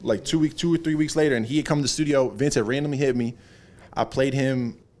later, like 2 or 3 weeks later, and he had come to the studio. Vince had randomly hit me. I played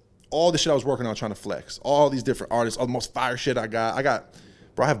him all the shit I was working on, trying to flex, all these different artists, all the most fire shit I got.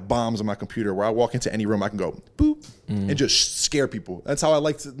 Bro, I have bombs on my computer where I walk into any room, I can go boop and just scare people. That's how I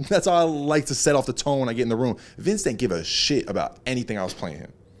like to set off the tone when I get in the room. Vince didn't give a shit about anything I was playing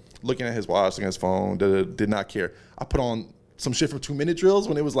him. Looking at his watch, looking at his phone, did not care. I put on some shit from 2 Minute Drills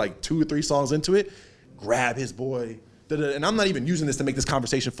when it was like 2 or 3 songs into it. Grab his boy. And I'm not even using this to make this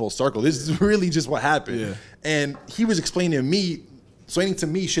conversation full circle. This is really just what happened. Yeah. And he was explaining to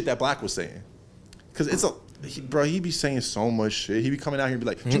me shit that Black was saying. Because he be saying so much shit. He be coming out here and be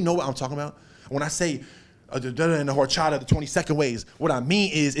like, do you know what I'm talking about? When I say in the horchata, the 22nd ways, what I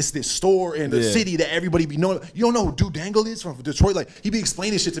mean is it's this store in the city that everybody be knowing. You don't know who Dude Dangle is from Detroit? Like, he be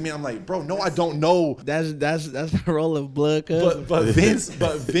explaining shit to me. I'm like, bro, no, I don't know. That's the roll of blood, cuz. But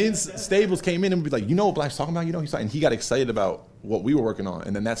Vince Staples came in and be like, you know what Black's talking about? You know, and he got excited about what we were working on.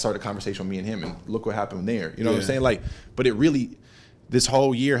 And then that started a conversation with me and him, and look what happened there. You know what I'm saying? Like, but it really, this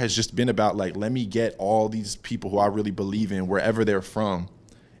whole year has just been about like, let me get all these people who I really believe in, wherever they're from.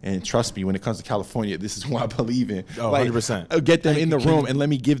 And trust me, when it comes to California, this is who I believe in. Oh, like, 100%. Get them in the room and let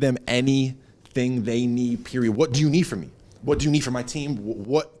me give them anything they need, period. What do you need from me? What do you need from my team?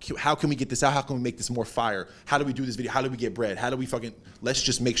 How can we get this out? How can we make this more fire? How do we do this video? How do we get bread? How do we let's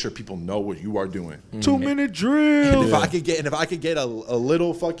just make sure people know what you are doing. 2 Minute Drill. And if I could get a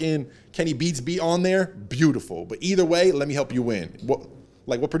little fucking Kenny Beats beat on there, beautiful. But either way, let me help you win.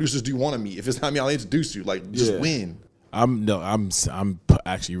 What producers do you want to meet? If it's not me, I'll introduce you. Like, just win. I'm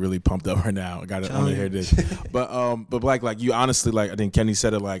actually really pumped up right now. I got to hear this, but Black, like you honestly, like I think Kenny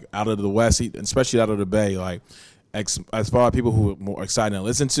said it, like out of the West, especially out of the Bay, like as far as people who are more excited to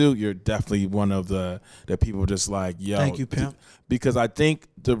listen to, you're definitely one of the people just like, yo. Thank you, Pimp. Because I think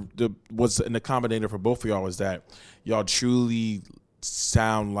the what's in the combinator for both of y'all is that y'all truly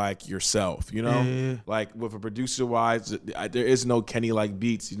sound like yourself, you know? Yeah. Like with a producer wise, there is no Kenny like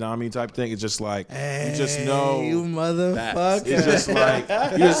beats, you know what I mean, type thing. It's just like you just know you motherfucker. it's just like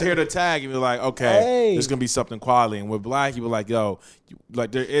you just hear the tag and you're like, okay, there's gonna be something quality. And with Black, you were like, yo,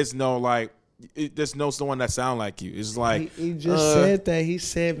 like there is no like there's no someone that sound like you. It's like he just said that. He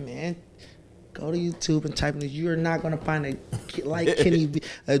said, man, go to YouTube and type in this. You're not gonna find a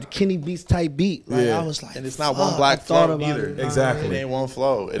Kenny Beats type beat. Like I was like, and it's not one Black flow either. Exactly. It ain't one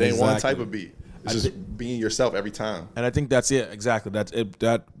flow. It ain't one type of beat. It's just being yourself every time. And I think that's it. Exactly. That's it.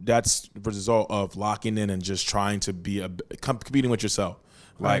 That's the result of locking in and just trying to be competing with yourself.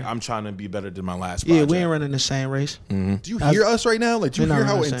 Like, I'm trying to be better than my last project. Yeah, we ain't running the same race. Do you hear us right now? Like, do you hear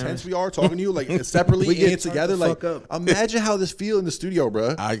how intense we are talking to you? Like, separately and together? Like, imagine how this feel in the studio,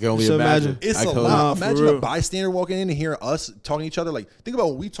 bro. I can only imagine. It's a lot. Imagine a bystander walking in and hearing us talking to each other. Like, think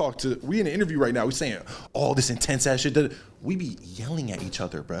about when we in an interview right now. We saying all this intense ass shit. We be yelling at each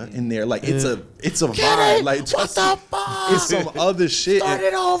other, bro, in there. Like, it's a vibe. Like, what the fuck? It's some other shit. Start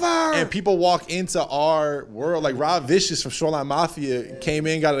it over. And people walk into our world. Like, Rob Vicious from Shoreline Mafia came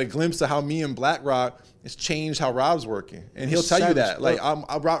in, got a glimpse of how me and Black Rock, it's changed how Rob's working. And he'll tell you that. Like,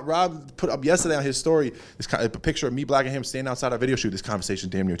 Rob put up yesterday on his story a picture of me, Black, and him standing outside our video shoot. This conversation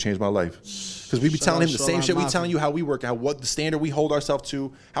damn near changed my life. Because we be telling him the same shit we telling you, how we work, what the standard we hold ourselves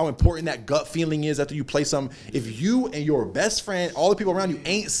to, how important that gut feeling is after you play something. If you and your best friend, all the people around you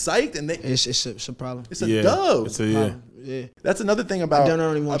ain't psyched, and it's a problem. It's a dub. It's a Yeah. That's another thing about I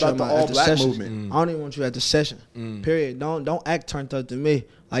don't even want the all Black movement. I don't even want you at the session. Period. Don't act turned up to me.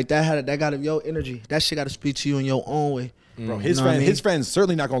 Like that got your energy. That shit got to speak to you in your own way. Bro, his friends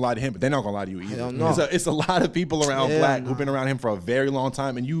certainly not gonna lie to him, but they're not gonna lie to you either. It's a lot of people around Black who've been around him for a very long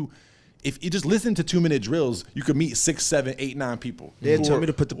time, and if you just listen to 2 Minute Drills, you could meet 6, 7, 8, 9 people. They told me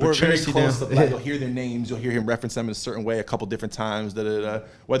to put the Patrici down. You'll hear their names, you'll hear him reference them in a certain way a couple different times.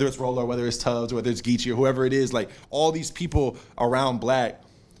 Whether it's Roller, whether it's Tubbs, whether it's Geechee, or whoever it is, like all these people around Black,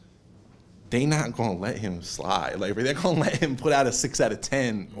 they not gonna let him slide. Like they're gonna let him put out a 6 out of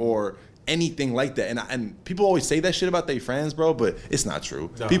 10 or anything like that. And people always say that shit about their friends, bro, but it's not true.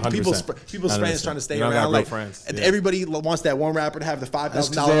 No, People's friends trying to stay around. Like everybody wants that one rapper to have the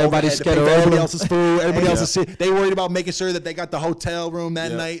 $5,000 everybody's scared of everybody else's food, everybody else's shit. They worried about making sure that they got the hotel room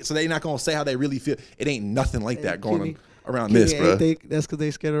that night, so they not gonna say how they really feel. It ain't nothing like that going on around this, bro. That's because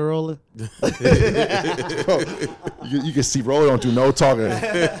they scared of Roller. Bro, you can see Roller don't do no talking. Look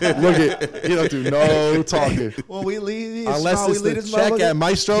at he don't do no talking. When we leave, unless it's the check at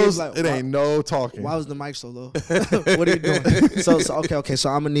Maestro's, like, it ain't no talking. Why was the mic so low? What are you doing? So okay. So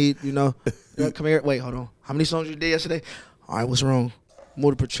I'm gonna need, come here. Wait, hold on. How many songs you did yesterday? All right, what's wrong?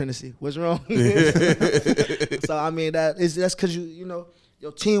 Multiple Trinity. What's wrong? So I mean that's because you know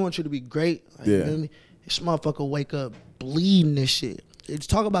your team wants you to be great. Like, Yeah. You know what I mean? This motherfucker wake up bleeding this shit. It's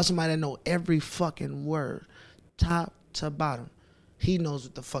talk about somebody that know every fucking word, top to bottom. He knows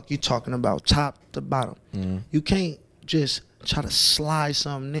what the fuck you talking about, top to bottom. You can't just try to slide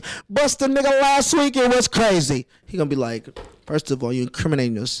something in. Bust a nigga last week, it was crazy. He gonna be like, first of all, you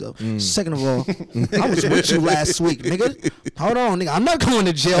incriminating yourself. Second of all, I was with you last week, nigga. Hold on, nigga. I'm not going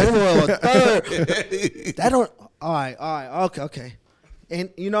to jail. Third. That don't. All right. Okay. And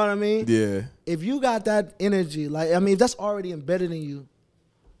you know what I mean? Yeah. If you got that energy, like, I mean, if that's already embedded in you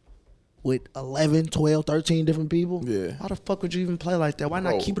with 11, 12, 13 different people, Yeah. why the fuck would you even play like that? Why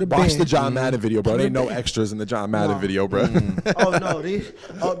not Bro, keep it a watch band? the John Madden video, bro. There ain't no Keep it a band. extras in the John Madden video, bro. Oh,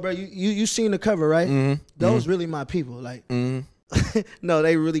 no. Bro, you seen the cover, right? Those really my people. Like, no,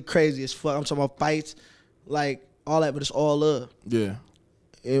 they really crazy as fuck. I'm talking about fights, like, all that, but it's all love. Yeah.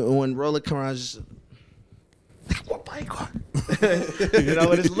 And when Roller come around, it's just, you know,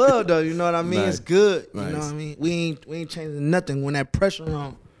 but it's love though. You know what I mean? Nice. It's good. You Nice. know what I mean? We ain't changing nothing. When that pressure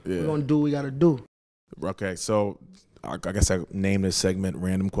on, Yeah. we're gonna do what we gotta do. Okay, so I guess I named this segment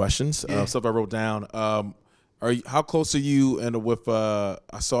 "Random Questions." Yeah. Stuff I wrote down. How close are you? And with I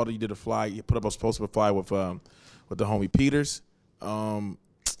saw that you did a fly. You put up a post of a fly with the homie Peters,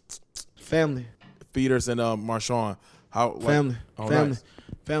 Family, Peters and Marshawn. How like, family, oh, family, nice.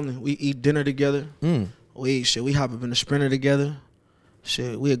 family. We eat dinner together. We hop up in the Sprinter together.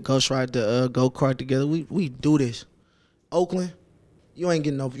 Shit, we a ghost ride the go-kart together. We do this. Oakland, you ain't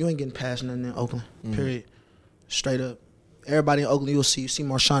getting past nothing in Oakland. Period. Straight up. Everybody in Oakland, you see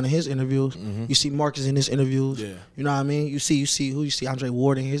Marshawn in his interviews. You see Marcus in his interviews. Yeah. You know what I mean? You see who you see Andre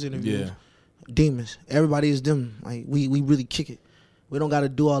Ward in his interviews. Yeah. Demons. Everybody is them. Like we really kick it. We don't gotta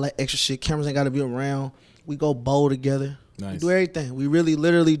do all that extra shit. Cameras ain't gotta be around. We go bowl together. Nice. We do everything. We really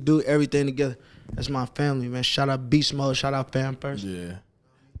literally do everything together. That's my family, man. Shout out Beast Mode. Shout out Fam First. Yeah.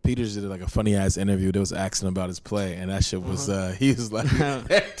 Peters did like a funny ass interview. They was asking about his play, and that shit was he was like,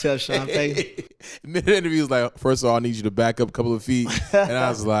 Tell Sean Payton. mid interview was like, first of all, I need you to back up a couple of feet, and I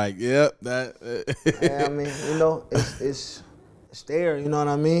was like, yep, that. Yeah, I mean, you know, it's there. You know what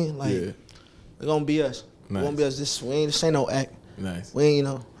I mean? Like, Yeah. it's gonna be us. Nice. It's gonna be us. This ain't no act. Nice. We ain't, you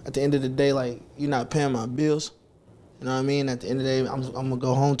know, at the end of the day, like, you're not paying my bills. You know what I mean? At the end of the day, I'm gonna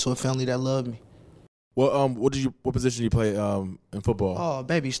go home to a family that love me. Well, what position do you play in football? Oh,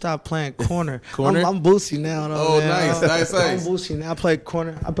 baby, stop playing corner. Corner? I'm Boosie now. Though, Oh, man. nice. I'm Boosie now. I play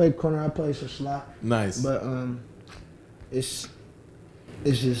corner. I play some slot. Nice. But it's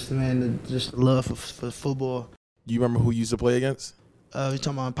just, man, just love for football. Do you remember who you used to play against? You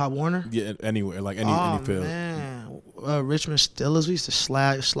talking about Pop Warner? Yeah, anywhere, like any field. Man, Richmond Steelers, we used to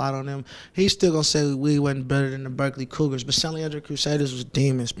slide on them. He's still gonna say we wasn't better than the Berkeley Cougars, but San Leandro Crusaders was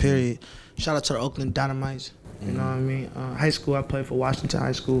demons. Period. Shout out to the Oakland Dynamites. You know what I mean? High school, I played for Washington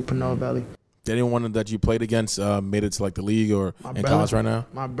High School, Pinole Valley. Did anyone that you played against made it to like the league or My in brother. college right now?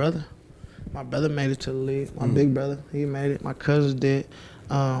 My brother made it to the league. My big brother, he made it. My cousins did.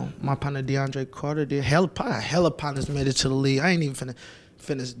 My partner DeAndre Carter did. Hella partners made it to the league. I ain't even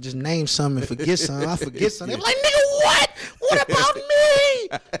finna just name some and forget some. I forget some. They be like, nigga, what? What about me?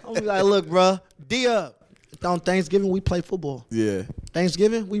 I'm be like, look, bro, D-up. On Thanksgiving, we play football. Yeah.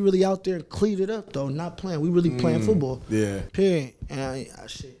 Thanksgiving, we really out there and cleaned it up, though. Not playing. We really playing football. Yeah. Period. And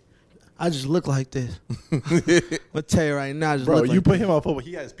I just look like this. I'm gonna tell you right now, I just Bro, look like you put this. him on football.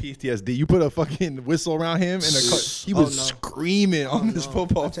 He has PTSD. You put a fucking whistle around him, and he was no. screaming on this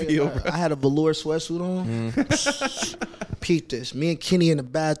football I tell you field. what, Bro. I had a velour sweatsuit on. Peep this. Me and Kenny in the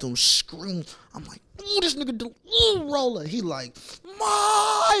bathroom scream. I'm like, ooh, this nigga do roller. He like,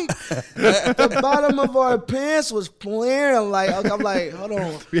 Mike. The bottom of our pants was flaring. Like, I'm like, hold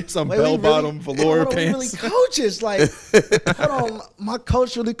on. We had some Wait, we bell-bottom really- velour hold on, we pants. really coaches. Like, hold on. My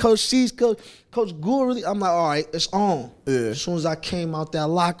coach really coach C's coach Gould really. I'm like, all right, it's on. Yeah. As soon as I came out that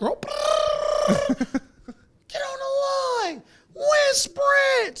locker room, get on the line. Win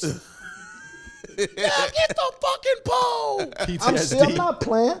sprints. Yeah, get the fucking pole. PTSD. I'm not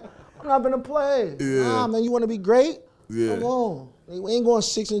playing. I'm not gonna play. Yeah. Nah, man, you want to be great? Yeah. Come on. We ain't going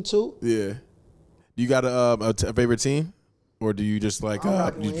 6-2. Yeah. You got a favorite team, or do you just like I'm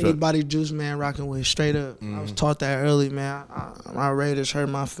rocking you with anybody Juice Man rocking with straight up. I was taught that early, man. My Raiders hurt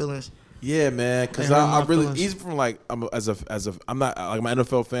my feelings. Yeah, man, because They hurt I my really feelings. even from like I'm not like I'm an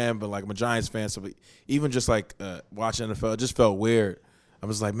NFL fan, but like I'm a Giants fan, so even just like watching NFL, it just felt weird. I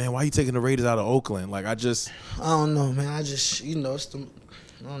was like, man, why are you taking the Raiders out of Oakland? Like I don't know, man. I just, it's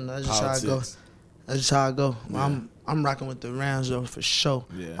I don't know. That's just how I go. politics. That's just how I go. Yeah. I'm rocking with the Rams though for sure.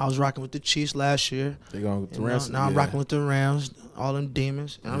 Yeah. I was rocking with the Chiefs last year. They going with the Rams. Now I'm rocking with the Rams, all them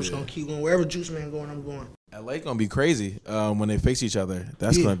demons, and I'm just gonna keep going wherever Juice Man going. I'm going. LA gonna be crazy when they face each other.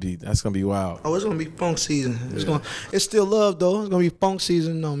 That's gonna be wild. Oh, it's gonna be funk season. It's still love though. It's gonna be funk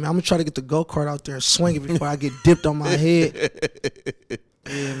season though, man. I'm gonna try to get the go-kart out there and swing it before I get dipped on my head.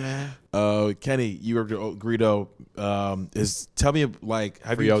 Yeah, man. Kenny, you were Greedo. Tell me, like,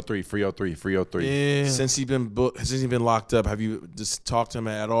 have you 303. Yeah. Since he's been locked up, have you just talked to him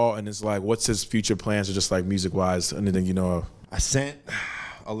at all? And it's like, what's his future plans, or just like music wise, anything you know of? I sent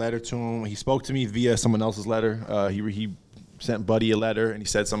a letter to him. He spoke to me via someone else's letter. He sent Buddy a letter, and he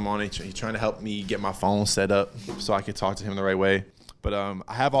said something on it. He's trying to help me get my phone set up so I could talk to him the right way. But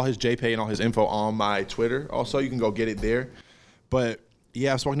I have all his JPay and all his info on my Twitter. Also, you can go get it there. But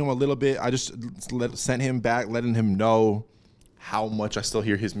yeah, I've spoken to him a little bit. I just sent him back, letting him know how much I still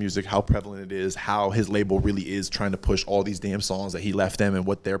hear his music, how prevalent it is, how his label really is trying to push all these damn songs that he left them and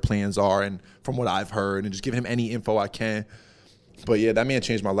what their plans are, and from what I've heard, and just giving him any info I can. But yeah, that man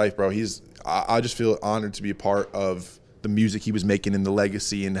changed my life, bro. I just feel honored to be a part of the music he was making and the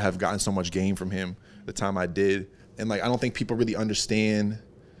legacy, and have gotten so much gain from him the time I did. And like, I don't think people really understand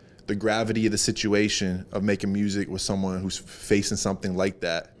the gravity of the situation of making music with someone who's facing something like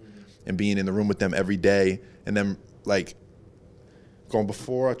that, and being in the room with them every day, and then like going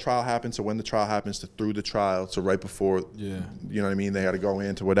before a trial happens to when the trial happens to through the trial to right before, you know what I mean? They got to go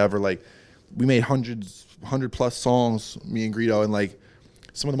into whatever. Like, we made 100+ songs, me and Greedo, and like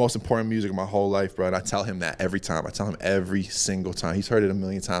some of the most important music of my whole life, bro. And I tell him that every time. I tell him every single time. He's heard it a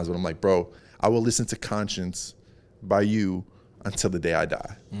million times, but I'm like, bro, I will listen to Conscience by you until the day I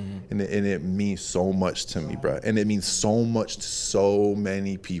die. And it means so much to me, bro. And it means so much to so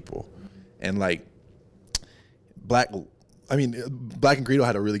many people. And like, Black and Greedo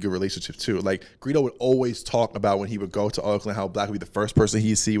had a really good relationship too. Like, Greedo would always talk about when he would go to Oakland, how Black would be the first person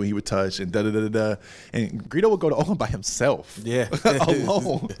he'd see when he would touch, and da-da-da-da-da. And Greedo would go to Oakland by himself. Yeah.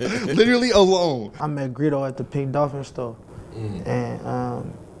 Alone. Literally alone. I met Greedo at the Pink Dolphin store.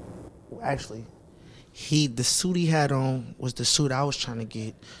 And actually, the suit he had on was the suit I was trying to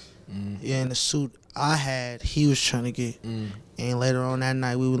get. Yeah, and the suit I had, he was trying to get. And later on that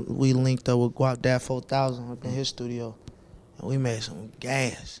night, we linked up with Guap Dad 4000 up in his studio. And we made some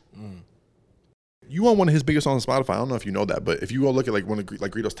gas. You on one of his biggest songs on Spotify. I don't know if you know that, but if you go look at like one of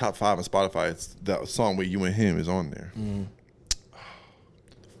Greedo's top 5 on Spotify, it's that song with you and him is on there.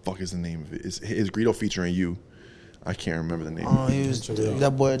 Fuck is the name of it? Is Greedo featuring you? I can't remember the name. Oh, he was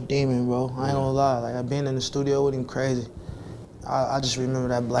that boy a demon, bro. I ain't gonna lie. Like, I've been in the studio with him crazy. I just remember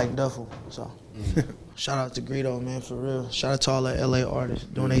that black duffel. So shout out to Greedo, man, for real. Shout out to all the LA artists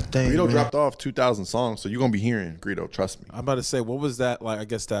doing their thing. Greedo man. dropped off 2,000 songs, so you're gonna be hearing Greedo. Trust me. I'm about to say, what was that like? I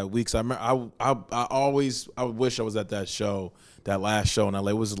guess that week. So I wish I was at that show. That last show in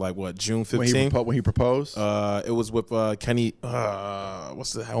LA was like what, June 15th? When he proposed? It was with Kenny.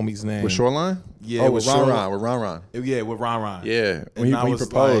 What's the homie's name? With Shoreline? Yeah, with Ron Ron. With Ron Ron. Yeah, with Ron Ron. Yeah, when he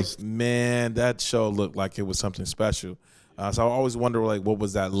proposed. Like, man, that show looked like it was something special. So I always wonder, like, what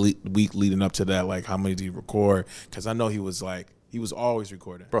was that week leading up to that? Like, how many did he record? Because I know he was always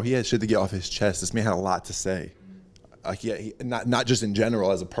recording. Bro, he had shit to get off his chest. This man had a lot to say. He not just in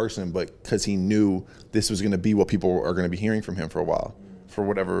general as a person, but because he knew this was going to be what people are going to be hearing from him for a while, for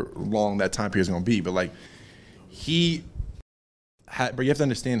whatever long that time period is going to be. But like, but you have to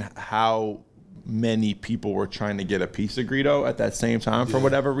understand how many people were trying to get a piece of Greedo at that same time for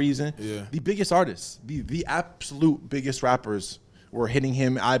whatever reason. Yeah. The biggest artists, the absolute biggest rappers were hitting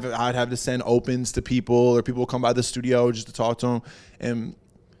him. I'd have to send opens to people, or people would come by the studio just to talk to him. And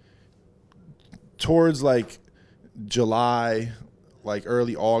towards like July, like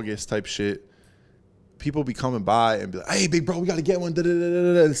early August type shit, people be coming by and be like, hey, big bro, we got to get one.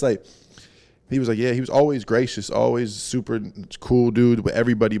 It's like, he was like, yeah, he was always gracious, always super cool dude with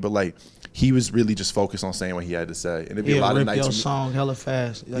everybody, but like, he was really just focused on saying what he had to say. And it'd be a lot of nights. Your song hella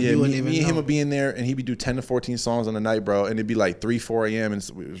fast. Like, yeah, me and him would be in there, and he'd be do 10 to 14 songs on the night, bro. And it'd be like 3, 4 a.m. and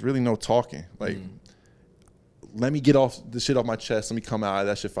it was really no talking. Like, let me get the shit off my chest. Let me come out of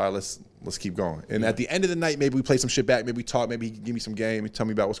that shit fire. Let's keep going. And at the end of the night, maybe we play some shit back. Maybe we talk. Maybe he give me some game. Tell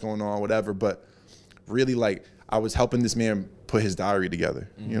me about what's going on, whatever. But really, like, I was helping this man put his diary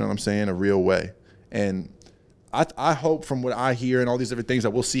together. You know what I'm saying? A real way. And I hope, from what I hear and all these different things,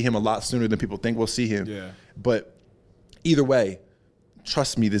 that we'll see him a lot sooner than people think we'll see him. Yeah. But either way,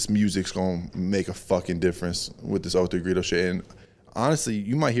 trust me, this music's gonna make a fucking difference with this 03 Greedo shit. And Honestly,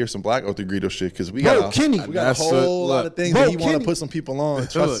 you might hear some Black Arthur Greedo shit because we got a whole lot of things that he want to put some people on.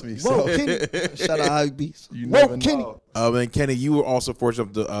 Trust me. Whoa, Kenny. Shout out Hype Beats. You never Kenny. know. And Kenny, you were also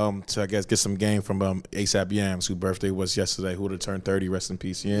fortunate to I guess get some game from ASAP Yams, whose birthday was yesterday, who would have turned 30. Rest in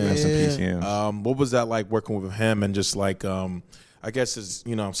peace, Yams. Rest in peace, Yams. What was that like working with him and just like I guess is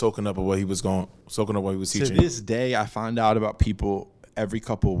soaking up what he was teaching. To this day, I find out about people every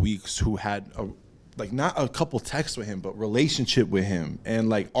couple of weeks who had not a couple texts with him, but relationship with him. And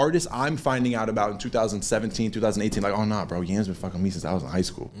like artists I'm finding out about in 2017, 2018, like, oh nah, bro, Yam's been fucking me since I was in high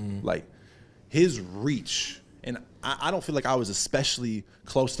school. Like his reach, and I don't feel like I was especially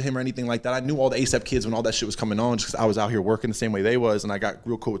close to him or anything like that. I knew all the ASAP kids when all that shit was coming on, just because I was out here working the same way they was, and I got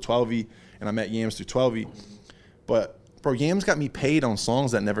real cool with 12E, and I met Yams through 12E. But bro, Yams got me paid on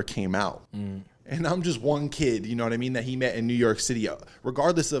songs that never came out. And I'm just one kid, you know what I mean, that he met in New York City,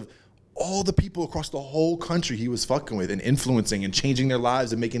 regardless of all the people across the whole country he was fucking with and influencing and changing their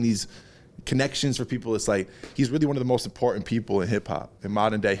lives and making these connections for people. It's like he's really one of the most important people in hip-hop, in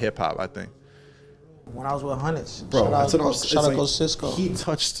modern day hip-hop, I think. When I was with Hundreds, bro, shout out Cisco. He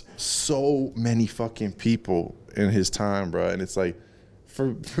touched so many fucking people in his time, bro. And it's like,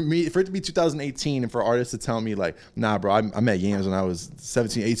 for it to be 2018 and for artists to tell me like, nah, bro, I met Yams when I was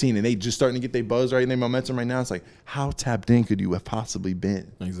 17, 18, and they just starting to get their buzz right and their momentum right now. It's like, how tapped in could you have possibly been?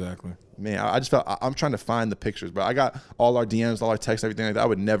 Exactly. Man, I just felt, I'm trying to find the pictures, but I got all our DMs, all our texts, everything like that. I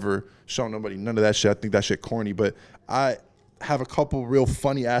would never show nobody none of that shit. I think that shit corny, but I have a couple real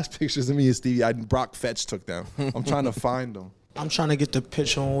funny ass pictures of me and Stevie. Brock Fetch took them. I'm trying to find them. I'm trying to get the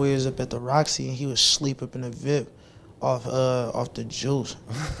picture when we was up at the Roxy and he was asleep up in the VIP. Off the juice.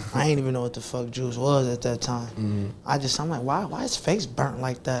 I ain't even know what the fuck juice was at that time. I'm like, why his face burnt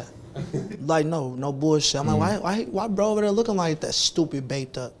like that? Like no bullshit. I'm like, why bro over there looking like that, stupid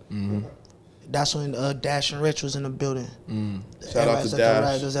baked up? That's when Dash and Rich was in the building. Shout out to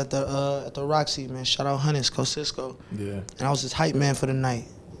Dash. It was at the Roxy, man. Shout out Hunters, Cisco. Yeah. And I was his hype man for the night.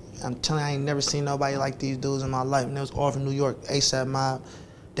 I'm telling you, I ain't never seen nobody like these dudes in my life. And it was all from New York. ASAP Mob,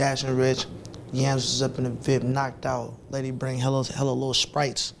 Dash and Rich. Yams was up in the VIP, knocked out. Lady bring hella little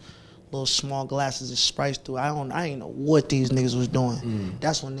Sprites, little small glasses of Sprites through. I ain't know what these niggas was doing.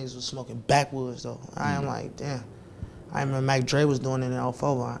 That's when niggas was smoking backwoods though. I am like, damn. I remember Mac Dre was doing it in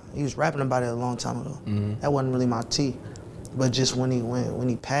 04. He was rapping about it a long time ago. That wasn't really my tea. But just when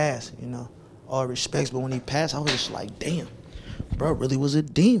he passed, all respects, but when he passed, I was just like, damn, bro really was a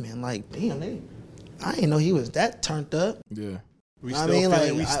demon. Like, damn, I didn't know he was that turned up. Yeah. We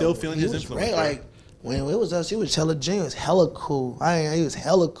still feeling his influence. Like when it was us, he was hella genuine, hella cool. He was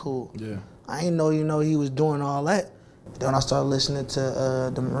hella cool. Yeah. I didn't know, he was doing all that. Then when I started listening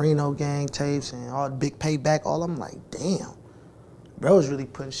to the Marino Gang tapes and all the Big Payback, I'm like, damn, bro was really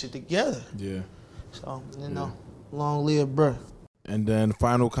putting shit together. Yeah. So, long live bro. And then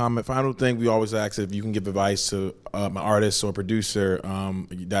final thing we always ask if you can give advice to an artist or producer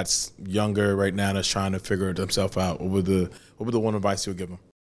that's younger right now that's trying to figure themselves out. What would the one advice you would give them?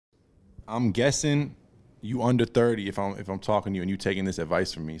 I'm guessing you under 30 if I'm talking to you and you taking this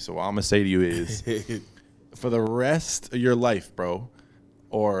advice from me. So what I'm gonna say to you is, for the rest of your life, bro,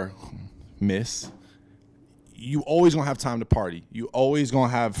 or miss, you always gonna have time to party. You always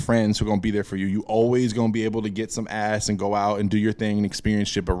gonna have friends who are gonna be there for you. You always gonna be able to get some ass and go out and do your thing and experience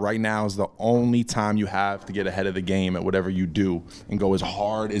shit. But right now is the only time you have to get ahead of the game at whatever you do and go as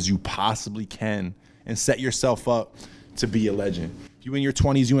hard as you possibly can and set yourself up to be a legend. If you in your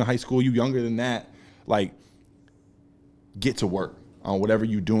 20s, you in high school, you younger than that, like, get to work on whatever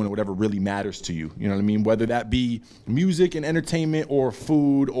you're doing or whatever really matters to you. You know what I mean? Whether that be music and entertainment or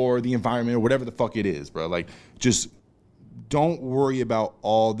food or the environment or whatever the fuck it is, bro. Like, just don't worry about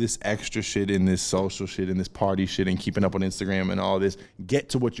all this extra shit and this social shit and this party shit and keeping up on Instagram and all this. Get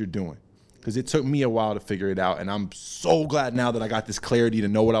to what you're doing. Because it took me a while to figure it out. And I'm so glad now that I got this clarity to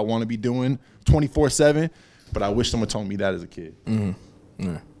know what I want to be doing 24/7. But I wish someone told me that as a kid.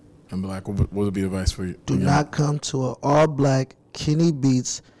 Yeah. And Black, what would be the advice for you? Do not come to an all-black Kenny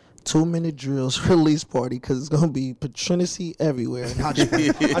Beats 2-minute drills release party because it's gonna be patrinacy everywhere. And I'm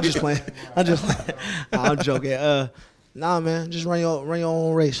just playing. I'm joking. Nah, man, just run your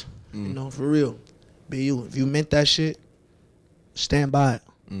own race. For real. Be you. If you meant that shit, stand by it.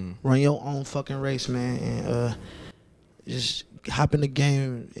 Run your own fucking race, man, and just hop in the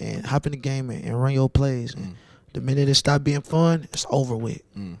game and run your plays. And the minute it stop being fun, it's over with.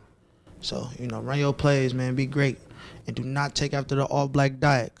 So run your plays, man. Be great. And do not take after the all-black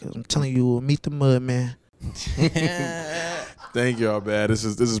diet, because I'm telling you, we'll meet the mud, man. Thank y'all, man. This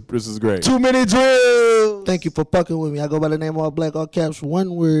is great. 2-minute drill. Thank you for fucking with me. I go by the name All Black, all caps,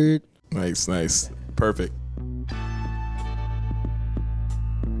 one word. Nice. Perfect.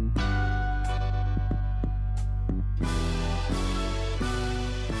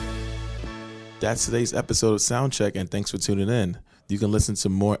 That's today's episode of Soundcheck, and thanks for tuning in. You can listen to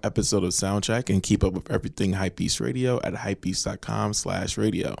more episodes of Soundcheck and keep up with everything Hypebeast Radio at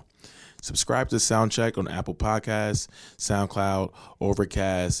hypebeast.com/radio. Subscribe to Soundcheck on Apple Podcasts, SoundCloud,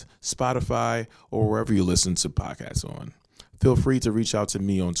 Overcast, Spotify, or wherever you listen to podcasts on. Feel free to reach out to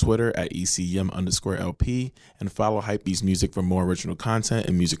me on Twitter at ECM_LP and follow Hypebeast Music for more original content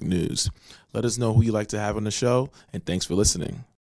and music news. Let us know who you'd like to have on the show, and thanks for listening.